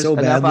catchers so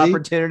enough badly.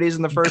 Opportunities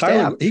in the first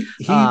half. He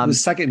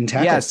was second in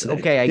tackles. Yes,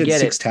 okay, I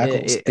get it.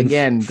 It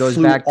again goes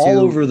back to all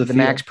over the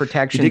max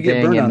protection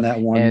thing on that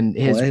one and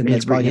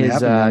his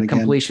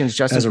completions,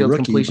 Justin Field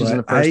completions in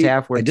the first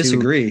half were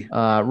disagree.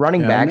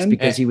 Running backs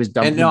because he was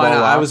dumping the ball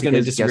off. I was going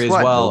to disagree as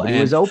well.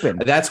 He was open.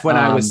 That's when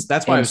I was.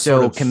 That's why I was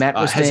sort of Kmet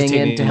was staying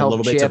in to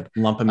help Chip.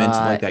 Lump him into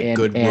like that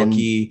good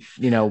rookie,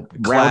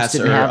 routes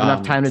didn't have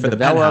enough time to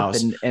develop,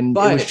 and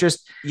it was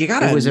just you got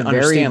to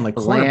understand like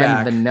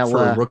cornerback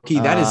for a rookie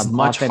that is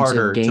much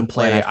harder to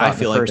play. I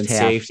feel like than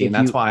safety, and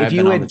that's why I've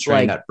been on the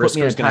train that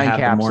Brisker is going to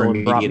have the more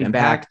immediate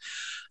impact.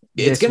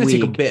 It's going to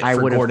take a bit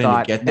for Gordon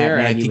to get there,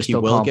 and I think he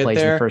will get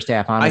there. First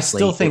half, honestly, I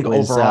still think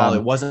overall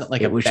it wasn't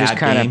like a bad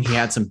game. He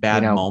had some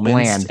bad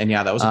moments, and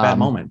that was a bad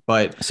moment.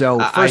 But so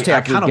first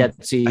half, I think you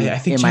put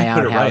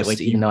it right. Like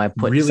even though I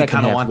put really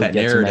kind of want that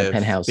narrative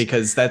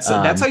because that's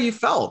how you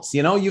felt.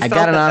 I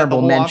got an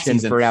honorable mention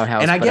for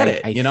outhouse, and I get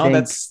it.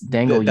 That's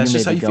Dangle. You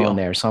may be going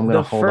there, so I'm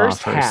going to hold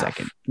off for a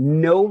second.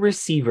 No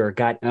receiver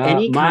got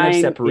any kind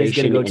of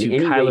separation in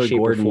any way, shape,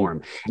 or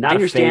form. I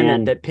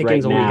understand that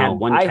Pickens only had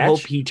one catch. I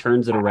hope he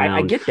turns it around.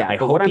 I get that.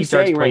 But what I'm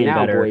saying right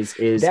now, boys,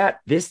 is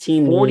that this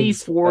team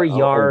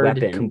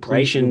 44-yard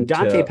completion.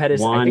 Dante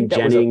Pettis, I think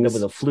that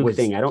was a fluke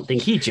thing. I don't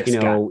think he just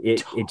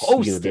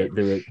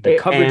the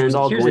coverage was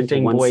all going to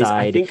one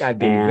side. I think I've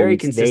been very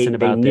consistent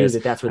about this.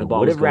 That's where the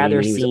ball was going.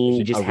 Rather seen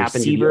he just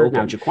happened to be open.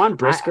 Now Jaquan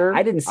Brisker,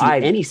 I didn't see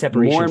any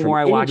separation. More and more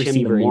I watch him,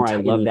 the more I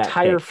love that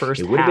entire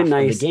first half of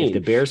the game.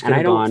 Bears could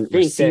have gone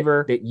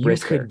receiver that you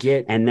could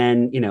get, and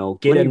then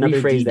get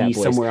another DB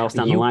somewhere else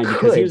down the line.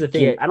 Because here's the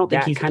thing, I don't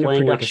think he's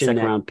playing like a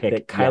second-round pick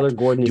that Kyler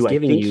Gordon is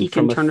giving you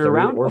from a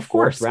third or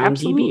fourth round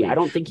DB. I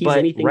don't think he's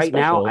anything special. Right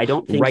now, I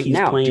don't think he's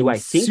playing. Do I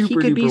think he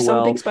could be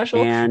something special?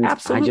 And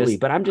absolutely,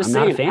 but I'm just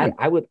saying,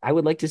 I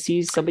would like to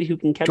see somebody who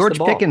can catch the ball.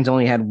 George Pickens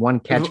only had one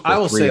catch. I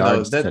will say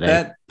though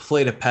that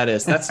play to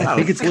Pettis, that's not. I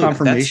think it's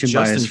confirmation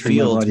bias. Justin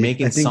Fields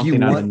making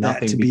something out of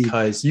nothing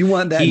because you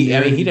want that. He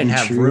didn't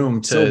have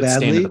room to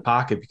stand in the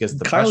pocket because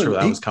the pressure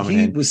that was coming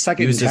in.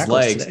 He used his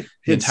legs.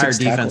 The entire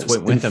defense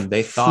went with him.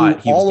 They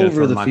thought he was going to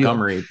throw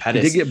Montgomery.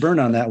 Pettis did get burned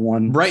on that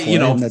one, right?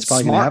 That's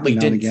smartly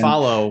didn't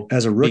follow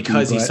as a rookie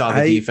because he saw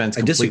the defense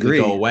completely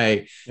go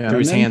away, threw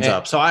his hands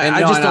up. So I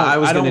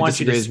don't want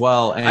you to as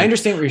well. I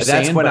understand what you're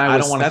saying, but I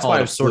don't want to. That's why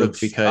I was sort of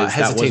because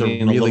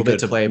hesitating a little bit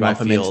to play by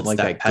Fields. Like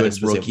that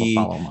Pettis rookie.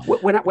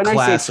 When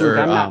I say fluke,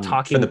 I'm not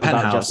talking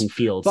about Justin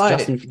Fields.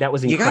 That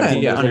was incredible.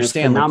 You got to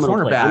understand the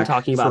cornerback. I'm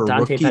talking about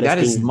Dante Pettis. That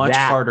is much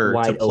harder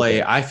to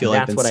play, I feel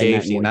like, than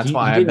safety, and that's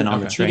why I've been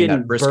on the train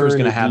that Brisker's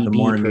going to have the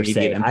more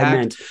immediate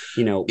impact.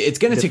 It's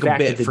going to take a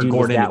bit for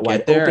Gordon to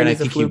get there, and I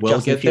think he will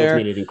get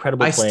there.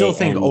 I still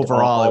think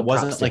overall it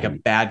wasn't like a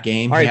bad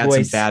game. He had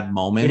some bad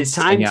moments.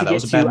 Yeah, that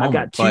was a bad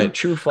moment.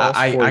 But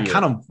I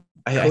kind of.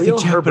 I think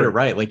Jeff put it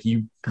right. Like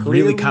you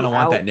really kind of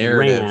want that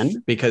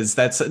narrative because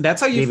that's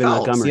how you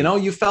felt.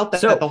 You felt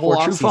that the whole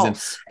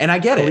offseason, and I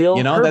get it.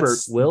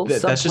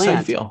 That's just how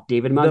you feel.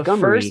 David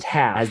Montgomery the first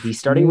half as the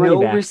starting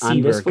running back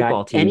on this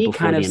football team any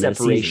kind of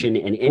separation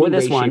in any way,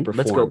 shape, or form.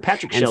 Let's go,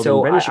 Patrick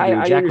Sheldon. I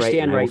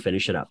understand. Right,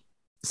 finish it up.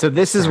 So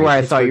this is where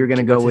I thought you were going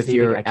to go with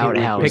your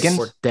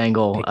outhouse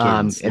dangle,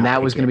 and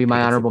that was going to be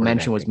my honorable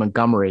mention was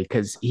Montgomery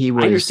because he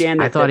was. I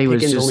understand. I thought he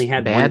was just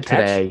bad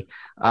today.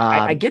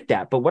 I get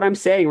that, but what I'm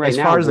saying right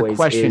now, as far as the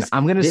question,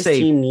 I'm going to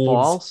say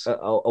false.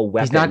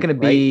 He's not going to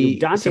be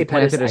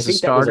supplanted as a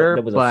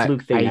starter, but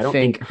I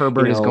think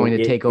Herbert is going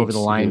to take over the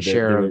lion's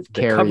share of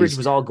carries. The coverage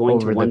was all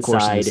going to one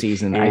side of the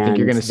season. I think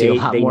you're going to see a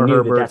lot more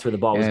Herbert. That's where the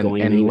ball was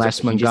going, and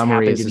less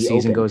Montgomery as the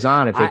season goes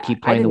on. If they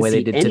keep playing the way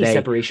they did today,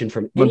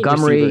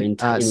 Montgomery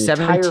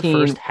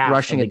 17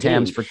 rushing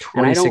attempts for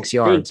 26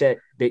 yards.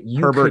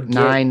 Herbert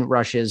 9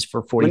 rushes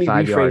for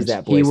 45 yards.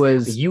 He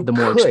was the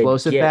more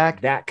explosive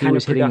back. He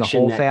was hitting the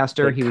hole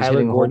faster. He was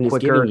hitting the hole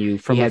quicker. He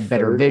had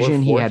better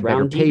vision. He had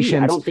better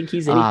patience. I don't think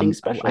he's anything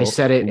special. I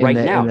said it in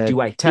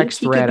the text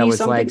thread. I was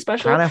like,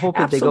 kind of hope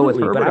that they go with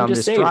Herbert on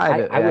this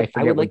drive. I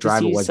forget what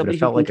drive it was, but it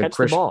felt like a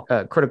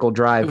critical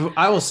drive.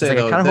 I will say,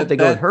 I kind of hope they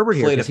go with Herbert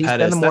here because he's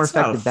been the more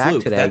effective back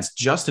today. That's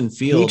Justin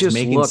Fields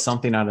making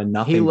something out of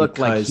nothing. He looked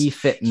like he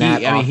fit in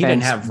that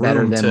offense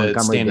better than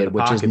Montgomery did,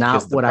 which is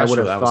not what I would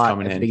have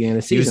thought at the beginning of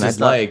the season. His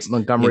legs,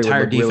 Montgomery the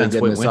entire defense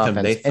went with him.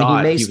 They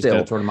thought he was going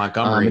to throw to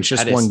Montgomery. It's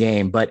just one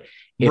game, but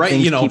if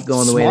things keep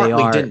going the way they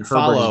are, Herbert's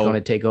going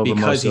to take over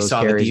because most of those carries. Because he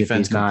saw the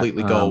defense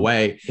completely go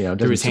away,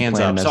 threw his hands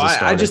up. So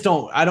I just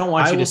don't. I don't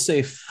want you to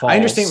say false. I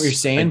understand what you're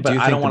saying, but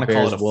I don't want to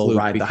call it a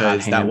fluke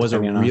because that was a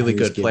really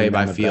good play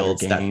by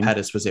Fields that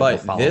Pettis was able to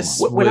follow. This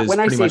was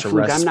pretty much a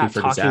recipe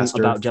for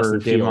disaster for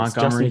David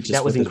Montgomery.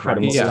 That was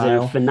incredible. It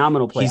was a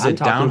phenomenal play. He's a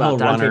downhill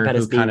runner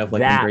who kind of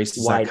like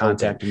embraces that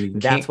contact.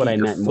 That's what I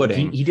meant.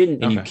 He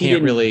didn't, and you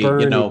can't really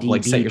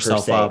set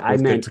yourself up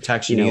with good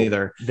protection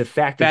either. The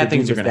fact that bad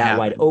things are going to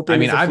happen. I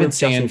mean, I've been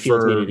saying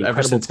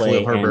ever since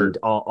Khalil Herbert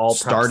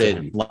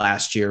started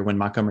last year when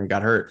Montgomery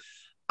got hurt,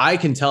 I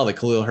can tell that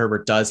Khalil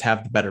Herbert does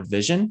have the better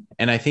vision,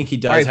 and I think he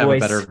does have a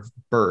better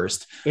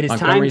burst.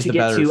 Montgomery's the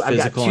better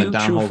physical and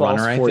downhill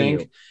runner, I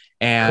think.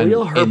 And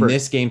in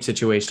this game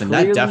situation,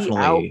 that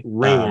definitely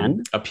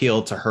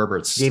appealed to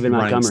Herbert's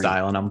running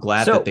style, and I'm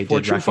glad that they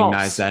did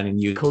recognize that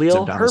and used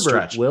him down the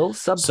stretch.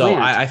 So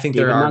I think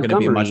there are going to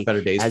be much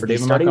better days for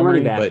David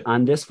Montgomery, but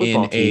on this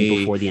football team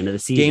before the end of the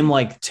season, game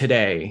like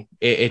today,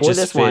 it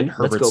just fit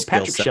Herbert's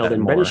skill set that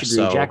more.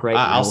 So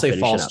I'll say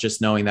false,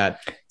 just knowing that.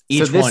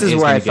 So this is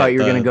where I thought you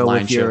were going to go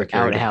with your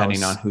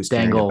outhouse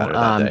dangle,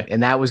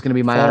 and that was going to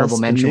be my honorable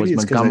mention was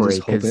Montgomery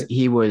because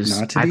he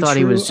was. I thought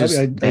he was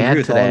just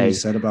bad today.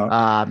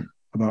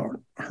 About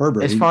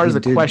Herbert, as far as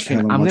the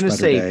question, I'm going to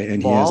say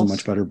and he has a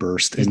much better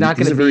burst. He's not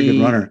going to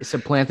be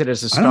supplanted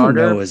as a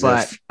starter,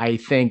 but I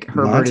think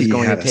Herbert is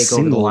going to take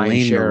over the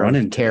lion's share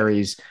of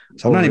carries.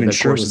 So I'm not even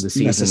sure of the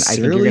season. I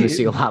think you're going to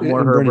see a lot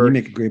more Herbert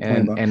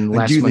and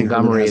less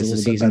Montgomery as the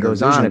season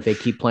goes on if they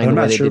keep playing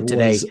the way they did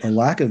today.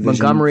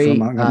 Montgomery,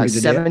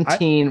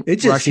 17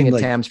 rushing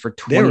attempts for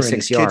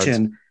 26 yards.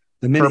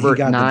 Herbert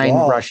 9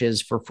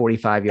 rushes for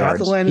 45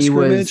 yards. He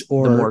was the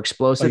more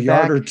explosive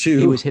back.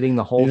 He was hitting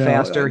the hole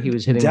faster. He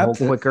was hitting the hole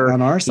quicker.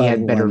 He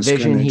had better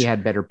vision. He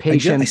had better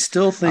patience. I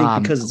still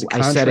think because it's a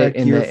I said it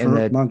in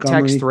the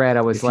text thread.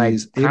 I was like,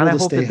 kind of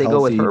hope that they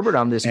go with Herbert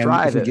on this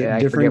drive.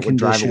 I forget what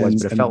drive it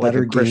was, but it felt like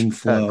a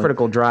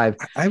critical drive.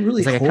 I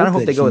really kind of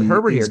hope they go with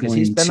Herbert here because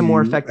he's been the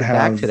more effective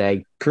back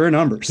today. career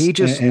numbers. He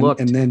just looked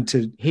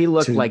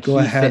like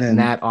he fit in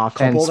that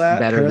offense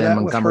better than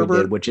Montgomery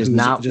did, which is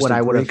not what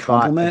I would have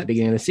thought at the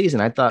beginning of the season.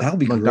 I thought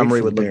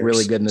Montgomery would look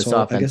really good in this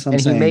offense, and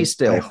he may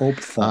still. I hope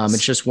false.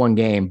 It's just one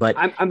game, but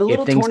I'm a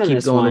little if things torn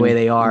keep going the way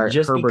they are,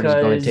 Herbert is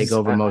going to take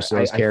over most of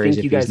those carries.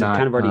 I think you guys have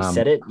kind of already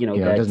said it.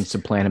 That doesn't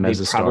supplant him as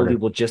a starter. Probably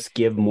will just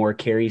give more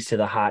carries to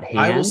the hot hand.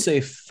 I will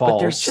say false. But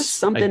there's just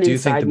something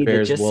inside me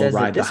that just says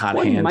that this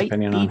one might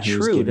be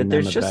true. That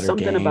there's just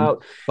something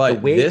about the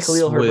way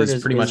Khalil Herbert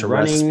is pretty much a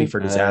recipe for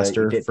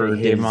disaster for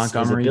David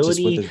Montgomery,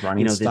 just with his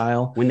running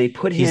style. When they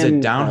put him, he's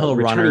a downhill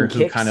runner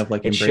who kind of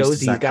like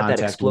embraces that contact.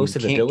 That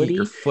explosive ability.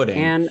 Your footing,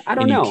 and I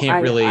don't know. You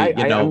can't really,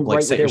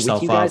 like set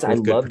yourself up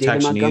with good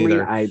protection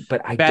either.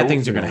 But bad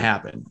things are going to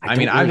happen. I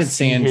mean, I've been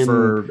saying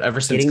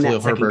ever since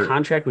Khalil Herbert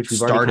contract, which we've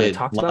started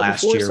talked about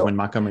last year when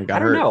Montgomery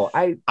got hurt. I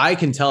don't know. I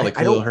can tell that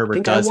Khalil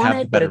Herbert does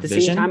have better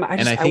vision, and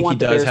I think he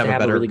does have a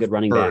better really good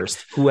running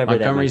burst. Whoever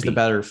Montgomery's the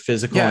better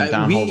physical and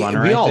downhill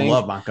runner. We all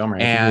love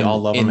Montgomery. And we all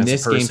love him in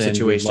this game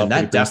situation,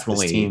 that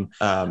definitely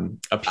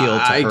appealed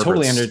to I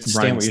totally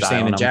understand what you're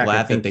saying, and Jack,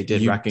 I think they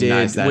did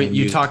recognize that.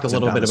 You talked a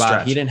little bit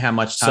about he didn't have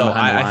much time. So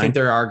I think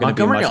there are going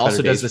to be much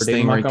also does this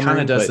thing where he kind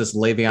of does this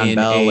Le'Veon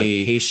Bell like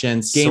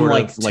patience game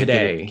like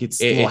today.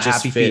 It's a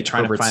happy feet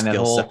trying to find that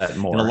hole.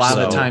 More. And a lot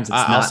of the times it's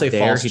not say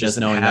there. False, He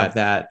doesn't have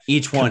that.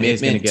 Each one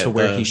is going to get to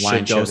where he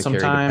should go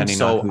sometimes.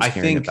 So I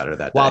think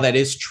while that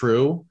is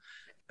true,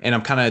 and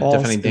I'm kind of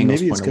defending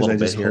Daniel's point a little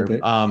bit here.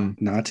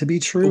 Not to be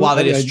true. While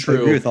that is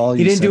true,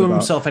 he didn't do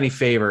himself any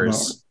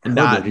favors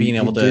not being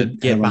able to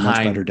get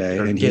behind or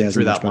get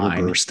through that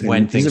line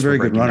when things were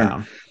breaking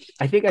down.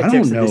 I think I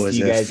texted this to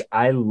you guys.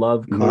 I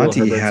love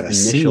Monty had a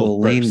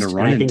single lane to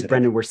run. I think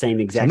Brendan, we're saying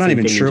the exact same thing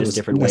in just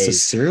different ways.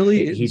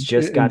 Necessarily, he's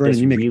just got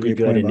this really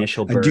good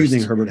initial burst. I do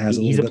think Herbert has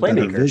a little bit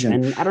better vision,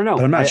 and I don't know.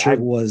 But I'm not sure it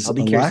was. I'll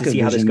be curious to see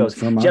how this goes,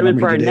 gentlemen.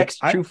 For our next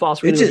true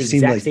false, we're going to the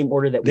exact same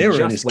order that we just went. They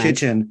were in his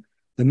kitchen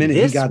the minute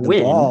he got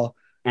the ball.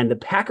 And the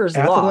Packers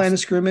at loss the line of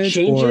scrimmage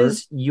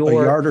changes your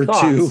a yard or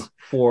two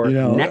for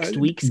next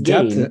week's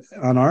game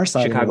on our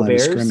side Chicago of the line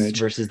Bears of scrimmage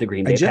versus the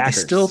Green Bay Packers. I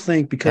still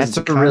think because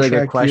that's a really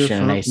good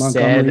question. And I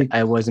said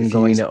I wasn't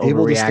going to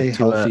overreact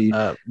to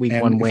a week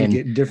one win.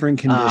 Get different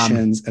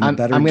conditions and a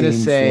better I'm going to game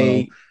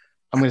say. flow.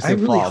 I'm going to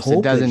say false.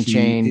 It doesn't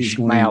change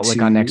my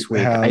outlook on next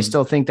week. I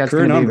still think that's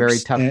going to be a very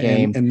tough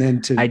game. And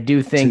then I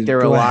do think there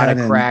are a lot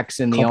of cracks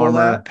in the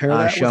armor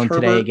shown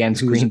today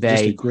against Green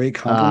Bay. A great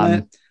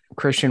compliment.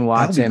 Christian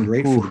Watson,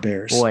 great for the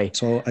Bears. Boy,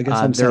 so I guess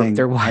I'm saying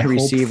their wide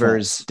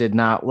receivers did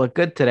not look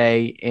good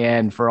today.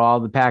 And for all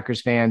the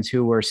Packers fans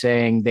who were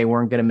saying they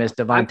weren't going to miss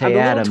Devontae I'm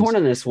Adams, torn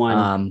on this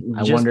one.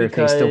 I wonder if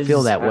they still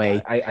feel that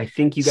way. I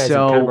think you guys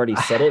have kind of already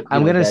said it.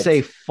 I'm going to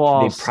say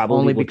false,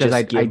 only because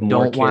I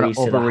don't want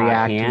to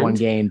overreact to one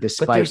game,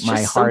 despite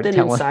my heart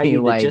telling me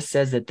like just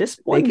says that this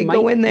one they can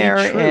go in there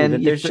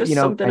and there's just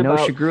something I know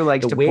Shagru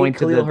likes to point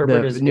to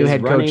the new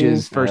head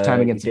coach's first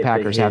time against the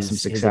Packers have some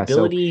success.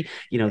 So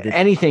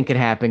anything could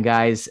happen,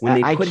 guys.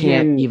 When I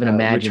can't even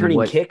imagine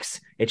what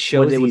kicks. It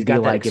shows it would be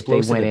like if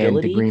they went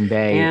into Green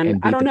Bay and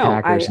beat the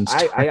Packers and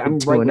I'm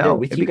right there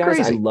with you guys.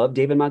 Crazy. I love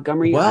David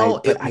Montgomery.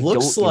 Well, it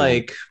looks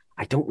like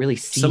I don't really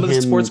see some of the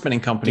sports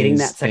betting companies getting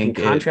that second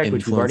contract,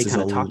 which we've already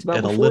kind of talked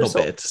about a little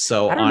bit.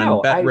 So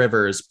on Bet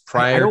Rivers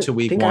prior to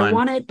week one,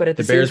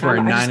 the Bears were a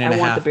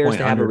 9.5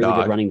 point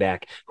underdog. Running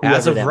back.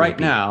 As of right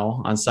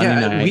now on Sunday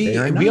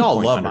night, we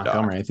all love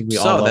Montgomery. I think we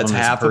all love him. So that's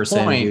half a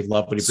point. We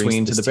love what he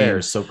brings to the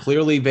Bears. So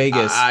clearly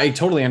Vegas, I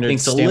totally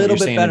understand. A little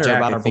bit better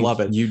about our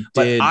beloved. You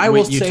did.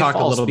 You talked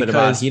a little bit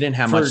about he didn't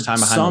have much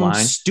time behind the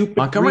line. Stupid.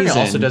 Montgomery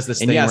also does this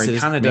thing where he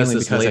kind of does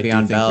this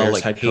Le'Veon Bell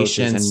like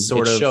patience and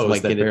sort of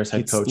like the Bears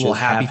head coaches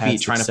happy feet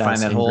trying to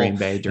find that hole. Green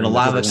Bay and a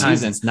lot of the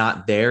times it's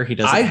not there. He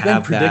doesn't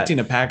have predicting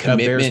a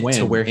Bears win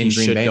to where he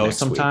should go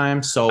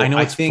sometimes. So I know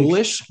it's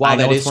foolish. While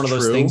that is one of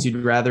those things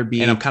you'd rather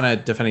be, and I'm kind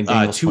of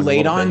defending too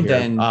late on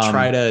than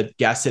try to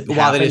guess it.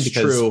 While that is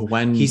true,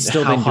 when he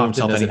still didn't do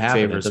himself any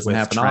favors, doesn't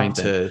happen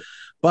often.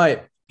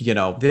 But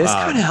this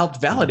kind of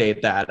helped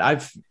validate that.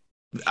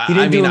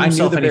 I knew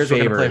the Bears were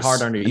going to play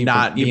hard under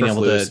not being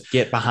able to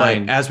get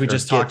behind. As we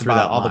just talked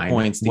about, all the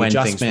points, the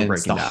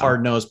adjustments, the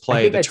hard-nosed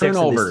play, the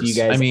turnovers.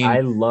 I mean, I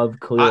love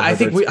Khalil I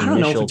think I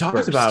don't know if we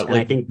talked about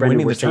like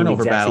winning the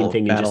turnover battle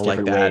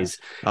like that,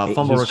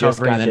 fumble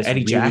recovery, and then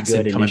Eddie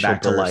Jackson coming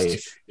back to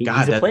life.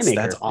 God,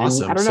 that's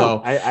awesome.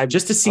 So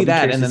just to see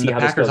that, and then the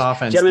Packers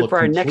offense look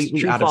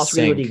completely out of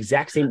sync.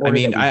 I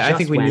mean, I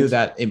think we knew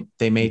that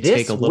they may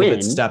take a little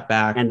bit step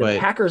back, but the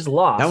Packers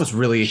lost. That was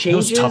really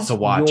tough to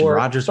watch.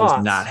 Rodgers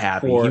was not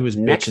happy. He was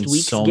bitching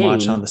so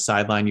much on the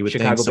sideline. You would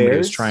think somebody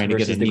was trying to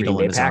get a needle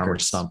in his arm or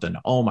something.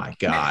 Oh my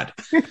God.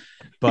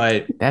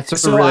 But that's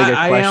a really good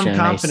question. I am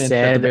confident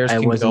that the Bears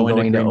can go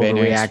into Green Bay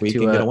next week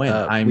and get a win.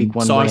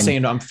 I'm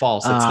saying I'm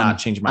false. It's not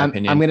changing my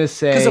opinion. I'm going to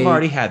say because I've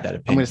already had that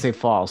opinion. I'm going to say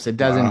false. It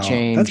doesn't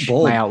change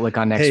my outlook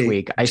on next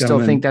week. I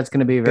still think that's going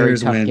to be a very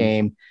tough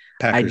game.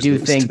 I do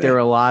think there are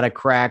a lot of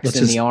cracks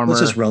in the armor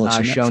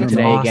shown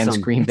today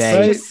against Green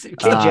Bay.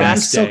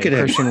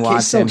 Christian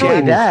Watson.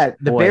 The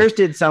Bears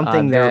did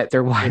something that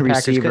their wide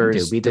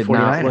receivers did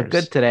not look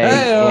good today.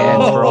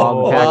 And for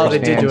all the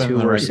Packers fans who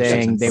were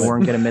saying they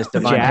weren't going to miss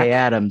Devontae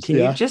Adams. Can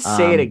you just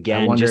say it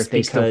again? I wonder if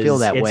they still feel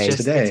that way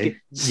today.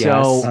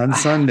 So on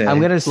Sunday, I'm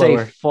going to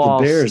say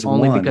false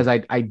only because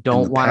I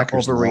don't want to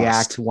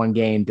overreact to one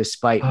game,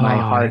 despite my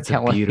heart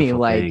telling me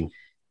like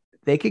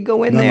they could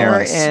go in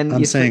there and I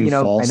know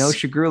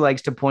Shagru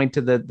likes to point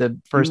to the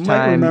first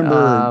time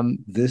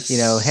this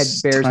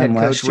Bears head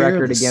coach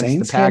record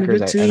against the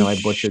Packers. I know I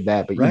butchered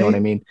that, but you know what I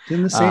mean.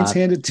 Didn't the Saints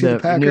hand it to the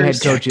Packers? New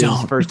head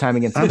coach's first time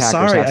against the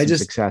Packers had some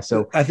success.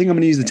 So I think I'm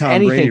going to use the Tom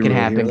anything Brady can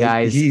happen,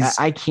 guys.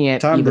 I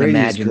can't even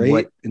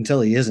imagine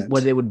until he isn't.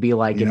 What it would be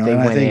like if they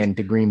went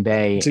into Green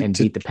Bay and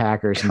beat the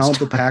Packers. Count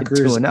the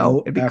Packers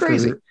 2-0. It'd be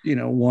crazy.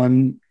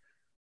 One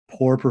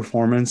poor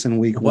performance in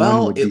week one.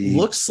 Well, it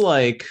looks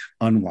like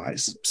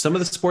unwise. Some of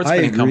the sports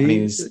betting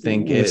companies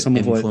think it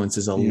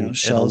influences a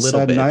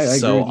little bit.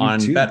 So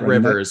on Bet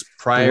Rivers,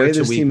 prior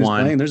to week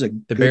one,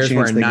 the Bears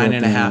were a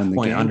 9.5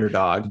 point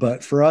underdog.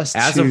 But for us,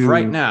 as of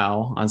right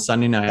now on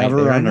Sunday night,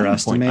 they're a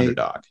 9-point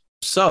underdog.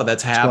 So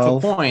that's half a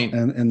point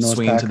and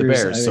swing Packers, to the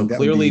Bears. So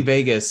clearly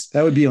Vegas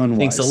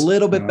thinks a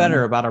little bit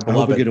better about our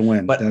beloved.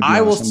 Win. But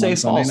I will say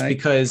false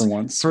because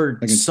for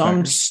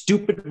some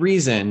stupid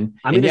reason,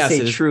 I'm going to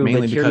say true,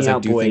 mainly because I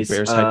do think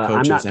Bears head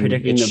coaches, I'm not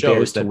predicting the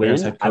Bears to win.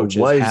 Head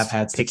coaches have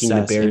had picking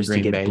the Bears to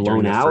get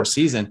blown out first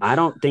season. I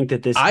don't think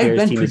that this I've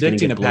Bears been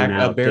predicting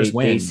a Bears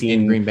win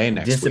in Green Bay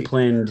next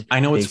disciplined, week.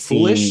 I know it's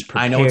foolish.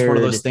 I know it's one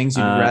of those things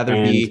you'd rather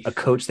be a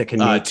coach that can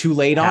make too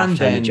late on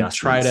than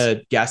try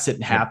to guess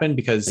it happen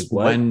because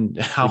when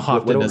how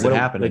often does it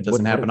happen? It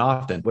doesn't happen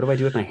often. What do I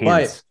do with my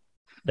hands?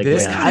 But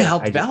this guy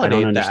helped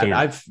validate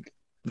that.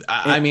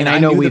 I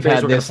know we've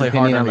had this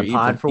opinion on the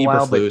pod for a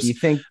while, but do you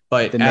think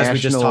but as we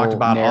just talked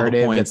about all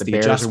the points, the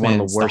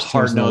adjustments, the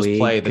hard-nosed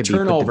play, the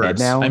turnovers.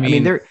 Now, I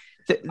mean,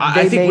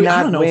 they may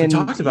not win,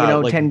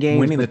 10 games,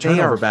 winning the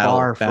turnover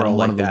battle from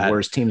one of the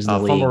worst teams in the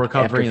league. Fumble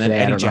recovery and then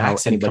Eddie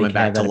Jackson coming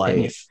back to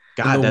life.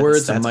 God, the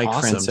words of Mike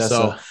Francesa.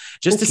 So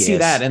just to see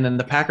that, and then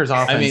the Packers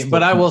offense.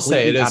 But I will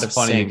say it is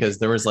funny because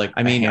there was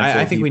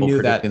I think we knew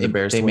that the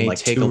Bears they may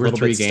take a little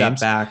bit step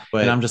back,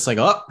 but I'm just like,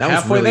 that was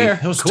halfway there.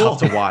 It was tough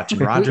to watch.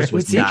 And Rodgers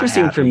was what's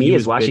interesting for me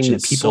is watching the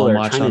people that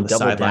are trying to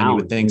double down. You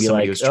would think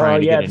somebody was trying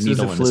to get a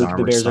needle in his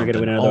arm or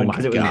something. Oh my God,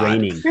 because it was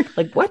raining.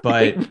 Like what?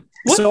 But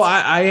so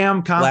I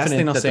am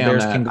confident that the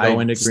Bears can go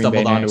into Green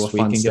Bay next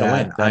week and get a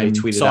win. I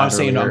tweeted so I'm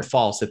saying I'm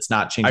false. It's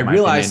not changing. I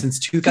realize since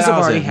 2000,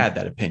 I've already had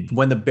that opinion.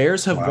 When the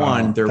Bears have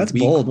won their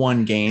week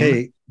one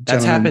game,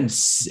 that's happened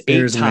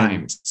 8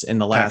 times in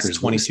the last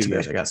 22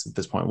 years, I guess, at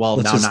this point. Well,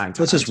 now 9 times.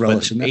 Let's just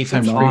relish in 8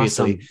 times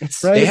previously.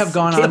 They have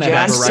gone on to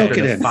have a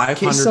record of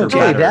 500 or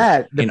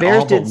better. The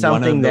Bears did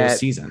something that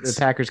the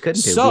Packers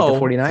couldn't do.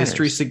 So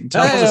history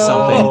tells us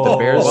something. The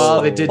Bears,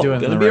 well, they did do it.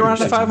 Going to be around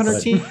a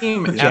 500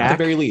 team at the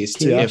very least.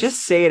 Can you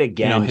just say it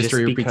again?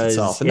 History repeats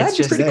itself, and that's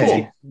just pretty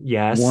cool.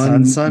 Yes.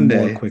 One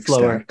Sunday, quick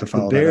start to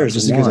follow the Bears,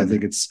 just because I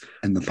think it's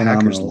and the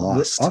Packers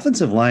lost. The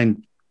offensive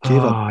line gave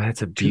up.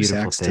 That's a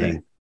beautiful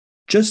thing.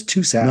 Just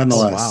 2 sacks.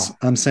 Nonetheless,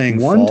 I'm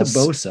saying one to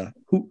Bosa,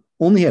 who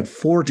only had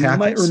 4 tackles. You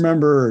might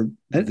remember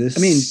this.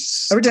 I mean,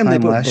 every time they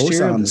put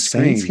Bosa on the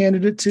Saints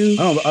handed it to.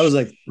 I was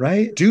like,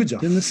 right, dude's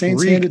didn't the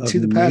Saints hand it to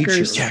the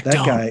Packers? That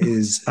guy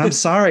is. I'm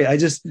sorry, I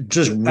think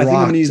I'm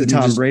going to use the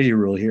Tom Brady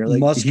rule here. Like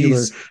muscular,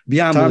 he's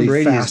beyond Tom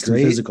Brady fast and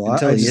physical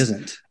until he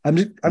isn't. I'm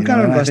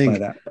kind of impressed by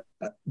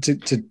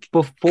that.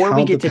 Before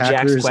we get to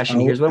Jack's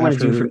question, here's what I want to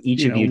do from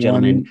each of you,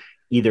 gentlemen.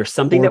 Either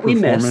something that we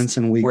missed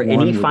or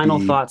any final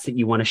thoughts that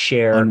you want to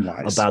share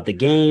about the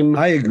game,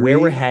 where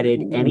we're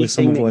headed,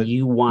 anything that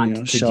you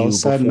want to do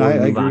before we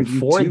move on.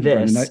 For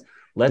this,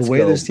 let's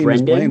go. This team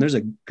Brendan, is playing, there's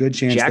a good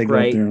chance Jack they go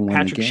Wright, there and win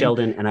Patrick the game.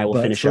 Sheldon, and I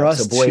will finish up.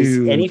 So,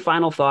 boys, any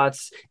final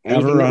thoughts,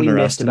 anything that we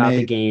missed about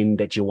the game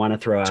that you want to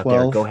throw out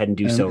there, go ahead and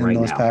do so right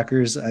now.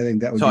 Packers, I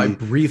think that would be. I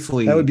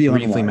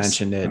briefly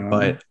mentioned it,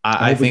 but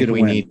I think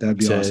we need to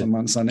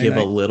give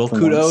a little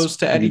kudos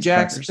to Eddie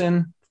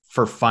Jackson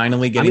for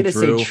finally getting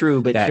through. I'm going to say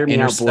true, but hear me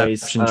out,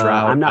 boys.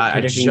 I'm not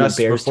predicting the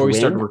Bears before we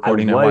started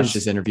recording. I watched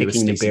his interview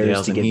with the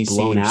Bears to get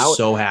blown out.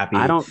 So happy.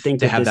 I don't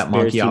think that this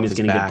Bears team is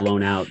going to get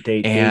blown out.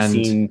 They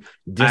seem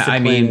disciplined. I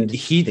mean,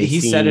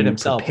 he said it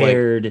himself.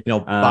 Prepared,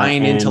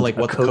 buying into what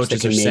the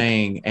coaches are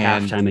saying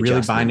and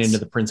really buying into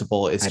the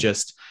principle is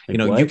just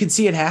you can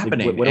see it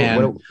happening.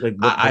 And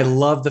I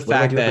love the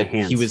fact that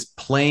he was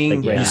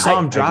playing. You saw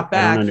him drop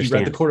back. He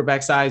read the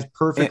quarterback's eyes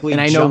perfectly.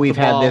 And I know we've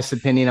had this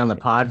opinion on the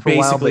pod for a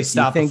while. Basically,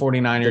 stop the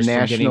 49ers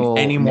from getting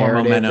any more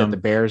momentum the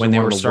Bears when they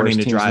were starting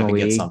to drive and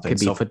get something.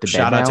 So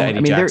shout out to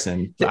Eddie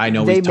Jackson. I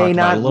know we've talked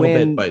about it a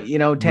little bit, but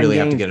 10 really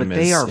have to get him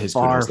his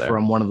far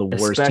from one of the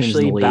worst teams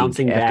in the league.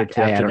 Bouncing back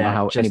after I don't know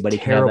how anybody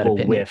terrible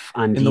whiff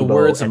on in the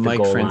words of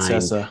Mike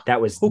Francesa. That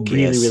was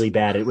really, really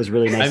bad. It was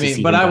really nice to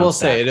see. But I will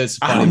say it is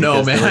funny. I don't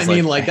know, man. I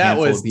mean, that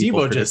was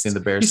Debo just in the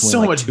Bears. He's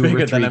so much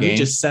bigger than him. You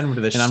just send him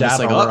to the shadow. And I'm just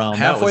like,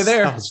 halfway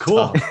there.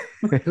 Cool.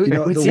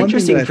 What's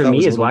interesting for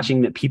me is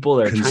watching that people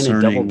are trying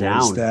to double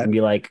down and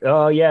be like,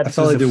 "Oh yeah, this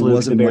is a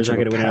fluke. The Bears aren't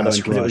going to win another one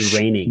because it was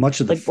raining."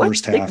 Much of the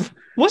first half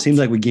seems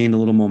like we gained a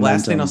little momentum.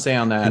 Last thing I'll say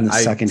on that,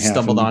 I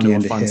stumbled onto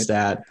a fun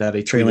stat that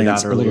I tweeted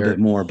out earlier. A little bit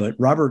more, but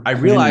Robert, I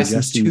realized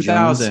since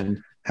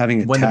 2000.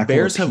 Having when the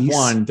Bears have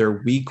won their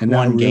week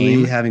one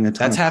game, having a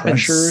ton that's of happened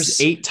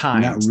pressures, 8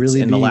 times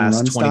in the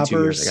last 22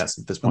 years, I guess,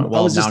 at this point.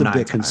 Well, now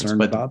 9 times,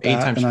 but 8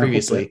 times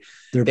previously.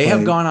 They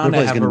have gone on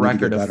to have a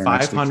record of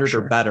 500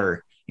 or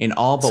better in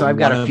all but I've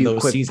got one a few of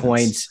those quick seasons.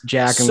 Points,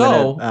 Jack.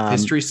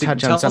 History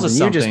tells us something.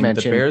 You just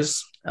mentioned. The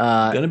Bears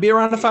going to be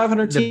around a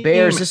 500 team. The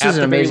Bears. This is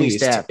an amazing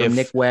stat from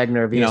Nick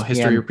Wagner of ESPN.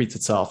 History repeats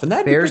itself, and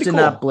that Bears did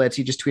not blitz.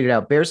 He just tweeted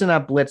out: Bears did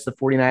not blitz the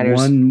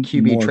 49ers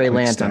QB Trey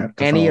Lance on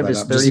any of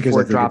his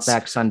 34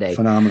 dropback Sunday.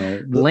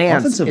 Phenomenal.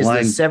 Lance is the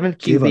 7th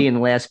QB in the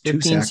last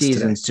 15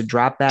 seasons to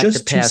drop back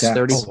to pass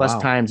 30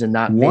 plus times and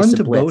not face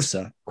a blitz.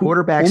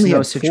 Quarterbacks in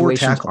those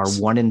situations are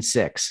 1 in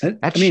 6.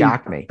 That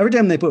shocked me. Every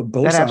time they put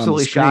Bosa, that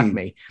absolutely shocked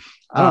me.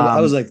 I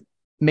was like,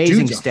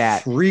 amazing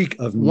stat. Freak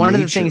of one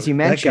nature. Of the things you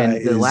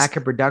mentioned, the lack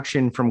of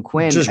production from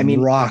Quinn. Just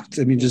rocked.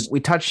 Just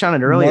we touched on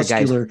it earlier,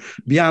 muscular, guys.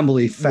 Beyond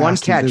belief, fast. One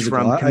catch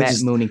from Komet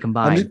and Mooney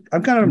combined.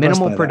 I'm kind of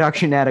minimal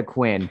production out of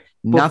Quinn.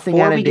 Nothing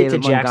out of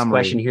David Montgomery.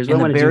 Question, here's what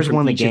I want to do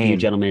from each of you,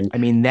 gentlemen. I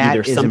mean, that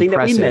is something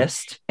impressive. That we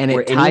missed, and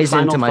it ties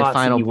into my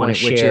final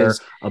point, which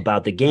is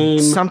about the game.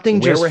 Something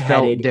just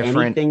felt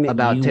different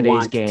about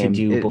today's game.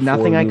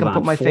 Nothing I can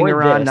put my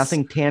finger on.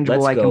 Nothing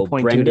tangible I can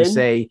point to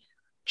say.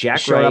 Jack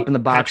showed up in the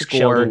box Patrick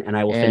score, Sheldon, and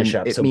I will finish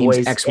up. So,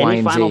 boys, X, Y,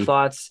 any final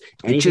thoughts?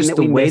 Anything just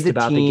that we missed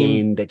about the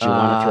game that you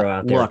want to throw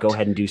out there? Go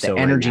ahead and do so. The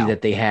energy right now.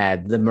 that they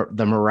had, the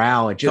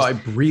morale, it just I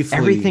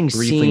briefly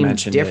seemed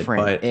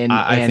different. But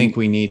I think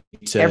we need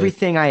to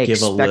everything I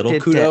give a little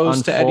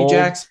kudos to Eddie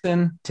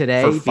Jackson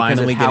today for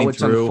finally getting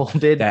through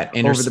that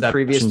interception over the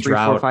previous 3,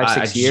 4, 5,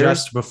 6 years.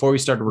 Just before we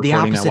started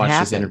recording, I watched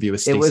his interview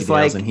with Stacey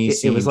Dales, and he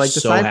seemed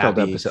so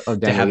happy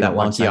to have that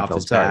monkey off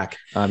his back.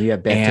 You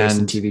have bad taste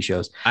in TV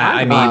shows.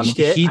 I mean,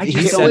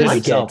 he said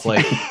himself,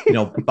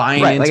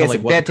 buying into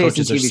what the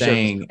coaches are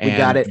saying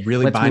and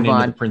really buying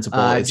into the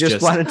principle.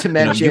 Just wanted to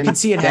mention you can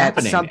see it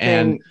happening.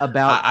 Something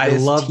about I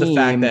love the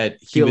fact that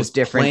he was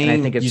different. Playing,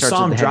 I think it you starts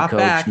saw him with the drop head coach,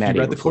 back. Matt He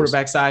read the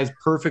quarterback's eyes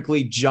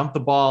perfectly, jumped the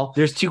ball.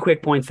 There's 2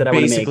 quick points that I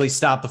want to make. Basically,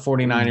 stop the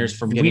 49ers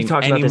from getting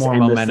any more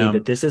momentum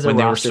that this is when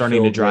they were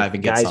starting to drive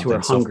and get guys something. who are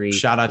hungry. So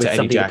shout out to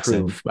Eddie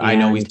Jackson. I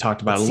know we've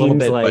talked about it a little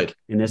bit, but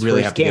in this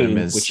really first have to give him game,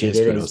 his which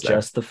is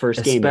just the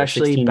first game,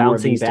 especially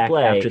bouncing back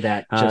after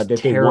that.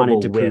 That they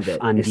wanted to prove it,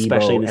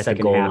 especially in the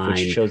second half,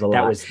 which shows a lot.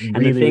 That was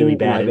really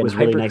bad. It was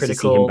really nice to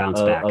see him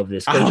bounce back.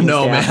 I don't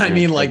know, man. I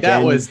mean,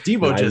 that was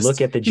Debo just look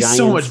at the Giants. He's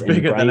so much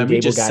bigger than him. He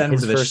just sent him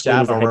to the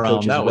shadow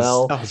realm. That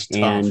was tough.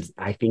 And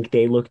I think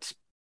they looked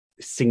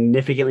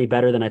significantly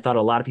better than I thought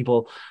a lot of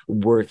people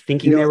were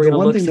thinking they were going to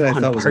look. One thing that I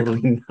thought was a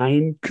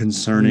little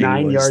concerning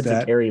 9 was yards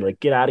that of carry.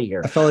 Get out of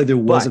here. I felt like there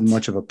wasn't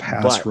much of a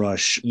pass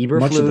rush.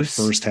 Much of the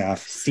first half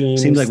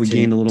seems like we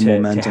gained a little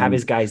momentum to have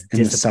his guys in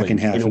the second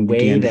half in a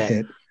way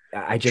that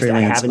I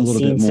haven't a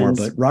little seen bit more,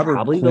 since but Robert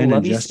probably Quinn the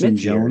and Lovie Justin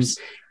Smith Jones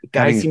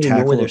guys seem to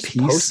know where they're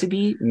supposed to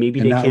be. Maybe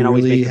they can't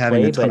always make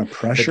the play,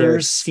 but they're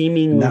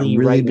seemingly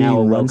right now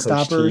a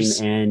well-coached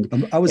team.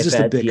 And I was just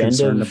a bit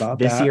concerned about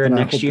this year and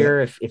next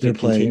year, if it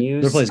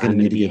continues, their play is going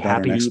to be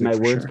happy to eat my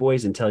words,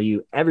 boys, and tell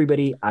you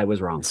everybody I was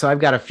wrong. So I've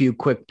got a few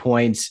quick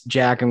points,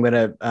 Jack. I'm going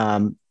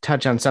to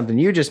touch on something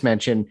you just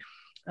mentioned.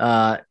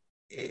 The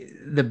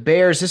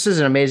Bears. This is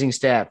an amazing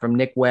stat from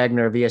Nick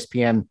Wagner of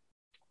ESPN.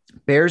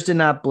 Bears did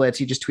not blitz.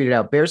 He just tweeted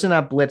out, Bears did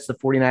not blitz the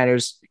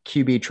 49ers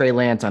QB Trey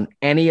Lance on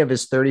any of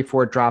his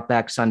 34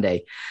 dropback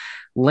Sunday.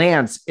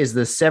 Lance is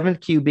the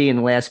 7th QB in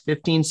the last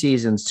 15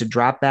 seasons to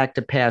drop back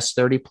to pass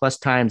 30 plus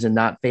times and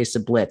not face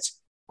a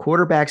blitz.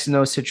 Quarterbacks in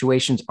those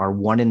situations are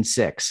 1 in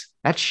 6.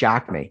 That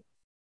shocked me.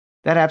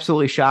 That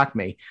absolutely shocked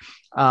me.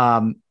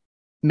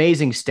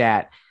 Amazing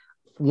stat.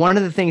 One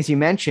of the things you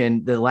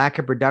mentioned, the lack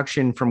of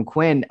production from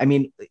Quinn. I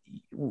mean,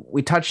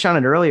 we touched on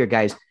it earlier,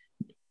 guys.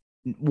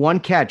 1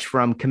 catch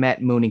from Komet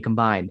and Mooney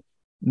combined.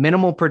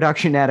 Minimal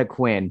production out of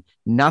Quinn.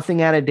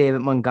 Nothing out of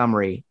David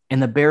Montgomery.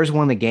 And the Bears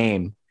won the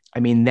game. I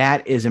mean,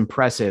 that is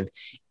impressive.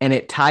 And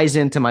it ties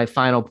into my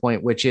final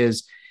point, which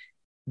is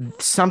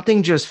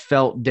something just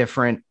felt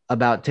different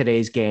about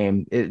today's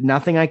game.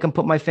 Nothing I can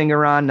put my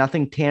finger on,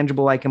 nothing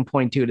tangible I can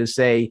point to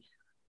say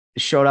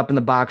showed up in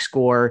the box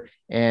score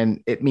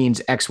and it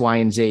means X, Y,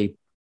 and Z.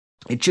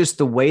 It's just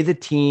the way the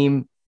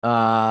team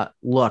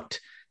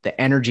looked, the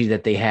energy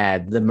that they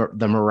had, the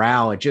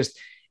morale,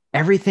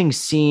 everything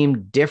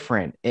seemed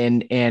different.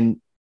 And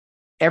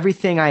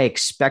everything I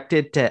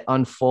expected to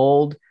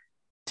unfold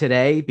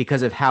today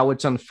because of how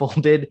it's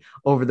unfolded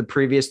over the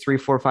previous 3,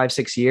 4, 5,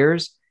 6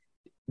 years,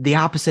 the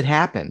opposite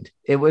happened.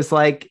 It was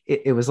like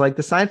the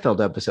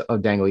Seinfeld episode. Oh,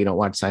 Dangle, you don't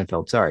watch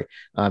Seinfeld. Sorry.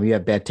 You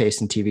have bad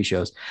taste in TV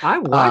shows. I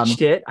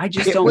watched it. I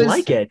just don't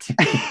like it.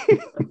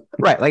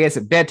 Right. Like I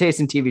said, bad taste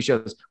in TV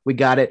shows. We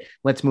got it.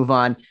 Let's move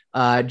on.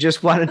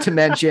 Just wanted to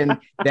mention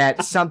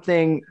that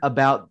something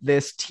about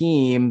this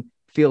team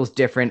feels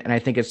different. And I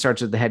think it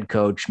starts with the head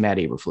coach, Matt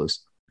Eberflus.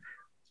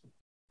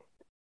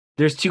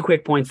 there's two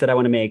quick points that I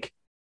want to make.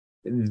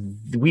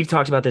 We've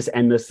talked about this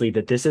endlessly,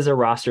 that this is a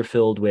roster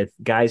filled with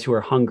guys who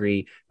are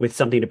hungry with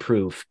something to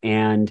prove.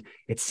 And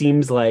it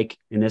seems like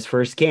in this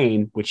first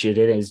game, which it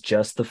is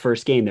just the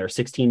first game, there are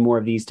 16 more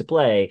of these to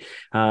play,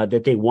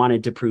 that they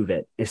wanted to prove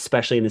it,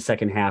 especially in the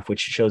second half,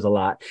 which shows a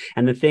lot.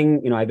 And the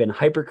thing, I've been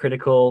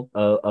hypercritical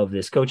of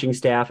this coaching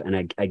staff.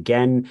 And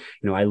again,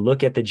 I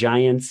look at the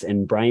Giants,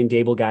 and Brian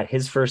Daboll got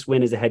his first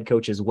win as a head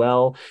coach as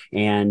well.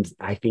 And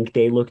I think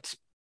they looked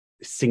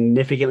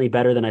significantly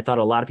better than I thought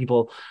a lot of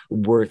people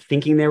were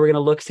thinking they were going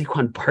to look.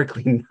 Saquon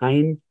Barkley,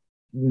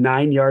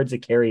 nine yards a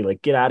carry,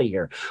 like, get out of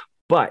here.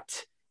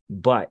 But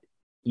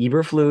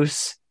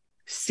Eberflus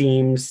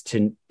seems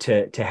to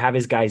have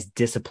his guys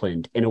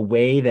disciplined in a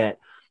way that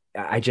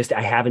I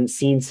haven't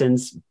seen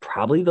since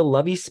probably the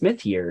Lovie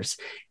Smith years.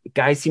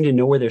 Guys seem to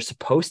know where they're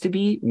supposed to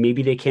be.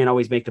 Maybe they can't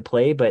always make the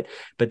play, but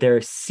they're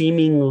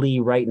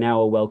seemingly right now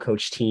a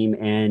well-coached team.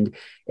 And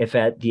if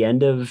at the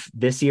end of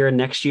this year and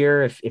next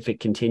year, if it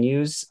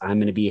continues, I'm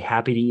going to be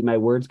happy to eat my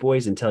words,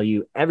 boys, and tell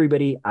you,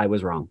 everybody, I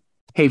was wrong.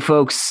 Hey,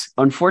 folks,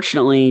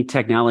 unfortunately,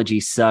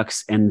 technology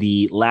sucks, and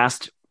the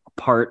last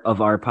part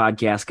of our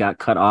podcast got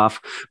cut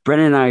off.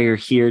 Brennan and I are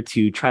here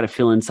to try to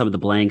fill in some of the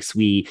blanks.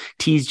 We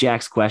teased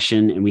Jack's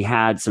question, and we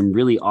had some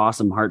really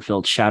awesome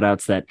heartfelt shout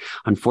outs that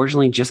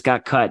unfortunately just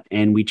got cut,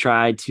 and we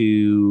tried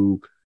to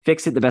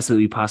fix it the best that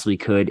we possibly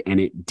could, and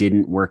it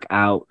didn't work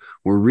out.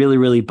 We're really,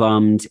 really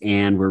bummed,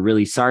 and we're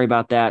really sorry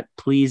about that.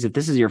 Please, if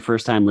this is your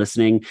first time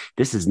listening,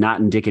 this is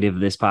not indicative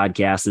of this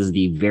podcast. This is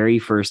the very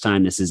first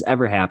time this has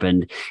ever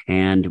happened,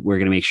 and we're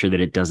going to make sure that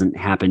it doesn't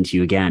happen to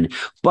you again.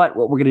 But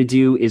what we're going to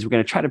do is we're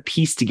going to try to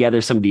piece together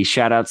some of these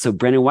shout outs. So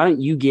Brennan, why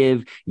don't you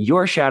give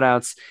your shout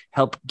outs,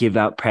 help give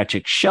out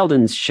Patrick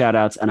Sheldon's shout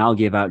outs, and I'll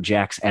give out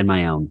Jack's and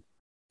my own.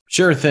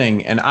 Sure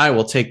thing. And I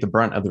will take the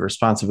brunt of the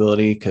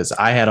responsibility because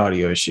I had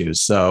audio issues.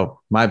 So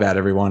my bad,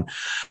 everyone.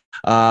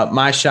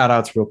 My shout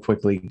outs real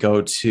quickly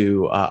go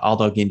to All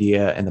Dog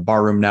India and the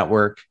Barroom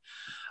Network,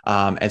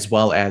 as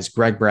well as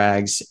Greg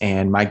Braggs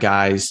and my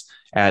guys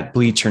at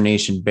Bleacher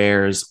Nation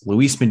Bears,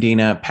 Luis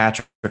Medina,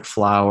 Patrick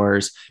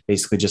Flowers,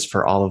 basically just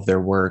for all of their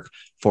work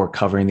for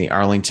covering the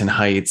Arlington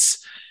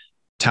Heights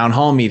town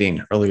hall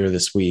meeting earlier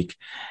this week.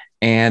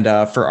 And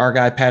for our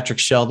guy, Patrick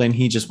Sheldon,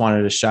 he just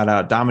wanted to shout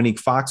out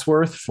Dominique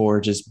Foxworth for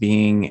just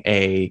being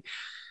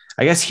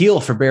heel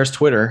for Bears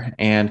Twitter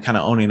and kind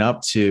of owning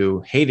up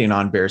to hating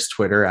on Bears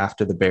Twitter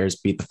after the Bears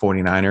beat the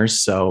 49ers.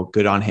 So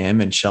good on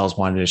him. And Shells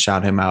wanted to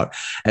shout him out,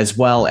 as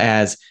well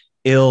as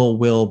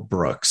Will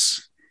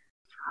Brooks.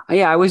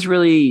 Yeah, I was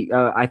really,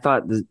 I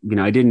thought,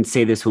 I didn't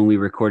say this when we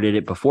recorded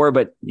it before,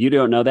 but you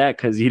don't know that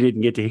because you didn't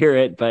get to hear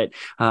it. But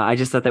I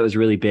just thought that was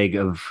really big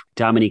of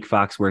Dominique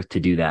Foxworth to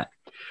do that.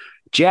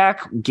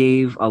 Jack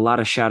gave a lot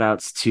of shout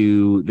outs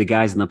to the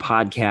guys in the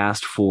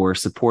podcast for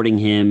supporting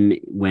him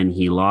when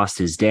he lost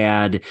his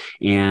dad,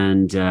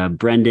 and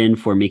Brendan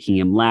for making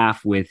him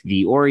laugh with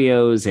the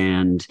Oreos,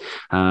 and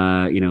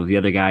the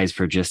other guys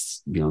for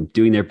just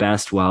doing their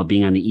best while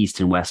being on the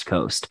East and West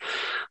Coast.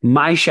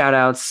 My shout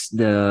outs,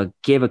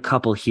 gave a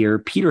couple here.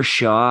 Peter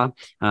Shaw,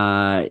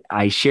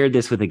 I shared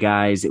this with the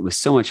guys. It was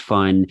so much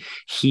fun.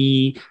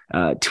 He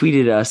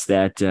tweeted us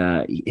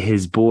that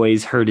his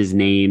boys heard his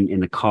name in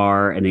the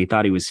car and they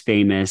thought he was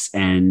famous,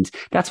 and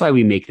that's why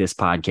we make this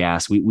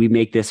podcast. We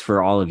make this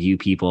for all of you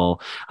people,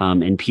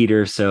 and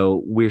Peter.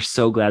 So we're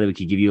so glad that we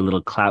could give you a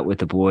little clout with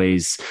the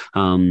boys.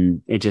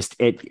 It just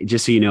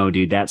so you know,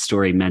 dude, that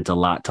story meant a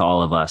lot to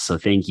all of us. So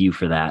thank you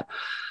for that.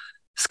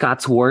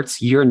 Scott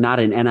Swartz, you're not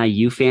an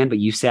NIU fan, but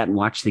you sat and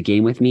watched the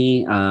game with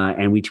me,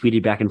 and we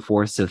tweeted back and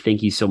forth. So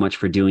thank you so much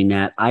for doing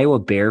that. Iowa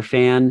Bear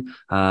fan,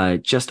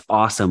 just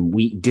awesome.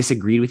 We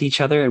disagreed with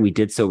each other, and we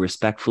did so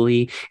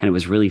respectfully, and it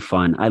was really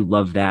fun. I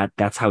love that.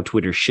 That's how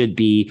Twitter should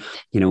be.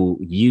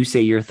 You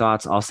say your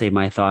thoughts, I'll say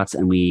my thoughts,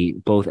 and we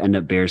both end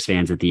up Bears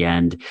fans at the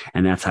end,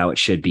 and that's how it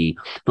should be.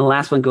 The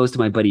last one goes to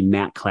my buddy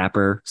Matt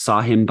Clapper.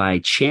 Saw him by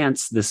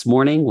chance this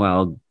morning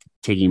while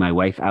taking my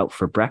wife out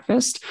for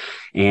breakfast.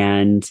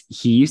 And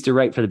he used to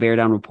write for the Bear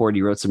Down Report.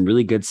 He wrote some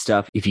really good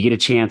stuff. If you get a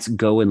chance,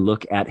 go and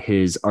look at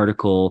his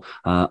article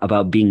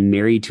about being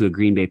married to a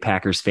Green Bay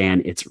Packers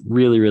fan. It's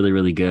really, really,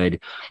 really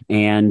good.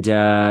 And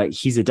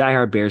he's a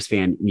diehard Bears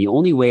fan. And the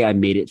only way I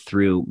made it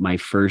through my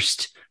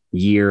first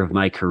year of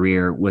my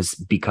career was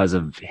because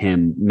of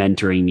him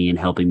mentoring me and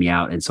helping me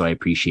out. And so I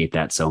appreciate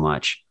that so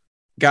much.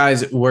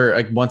 Guys, we're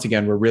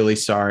really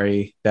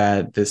sorry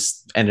that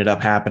this ended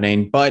up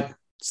happening, but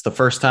it's the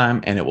first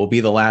time and it will be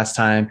the last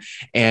time.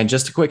 And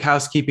just a quick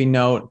housekeeping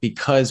note,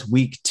 because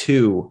week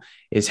 2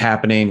 is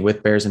happening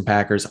with Bears and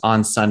Packers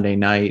on Sunday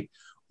night,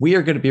 we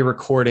are going to be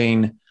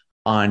recording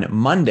on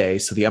Monday.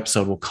 So the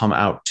episode will come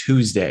out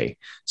Tuesday.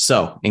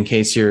 So in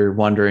case you're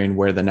wondering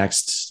where the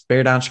next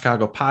Bear Down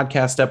Chicago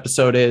podcast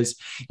episode is,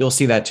 you'll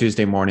see that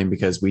Tuesday morning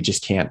because we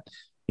just can't,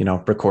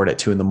 record at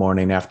 2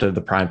 a.m. after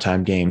the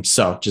primetime game.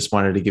 So just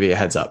wanted to give you a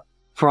heads up.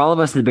 For all of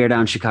us at the Bear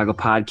Down Chicago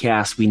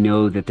podcast, we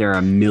know that there are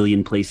a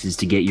million places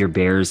to get your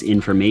Bears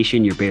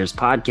information, your Bears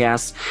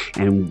podcasts,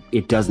 and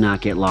it does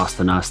not get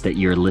lost on us that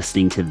you're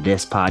listening to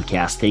this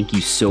podcast. Thank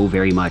you so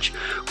very much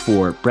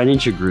for Brennan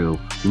Chagru,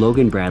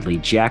 Logan Bradley,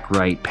 Jack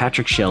Wright,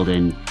 Patrick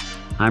Sheldon.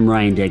 I'm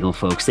Ryan Daigle,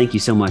 folks. Thank you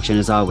so much. And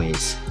as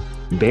always,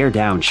 Bear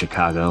Down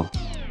Chicago.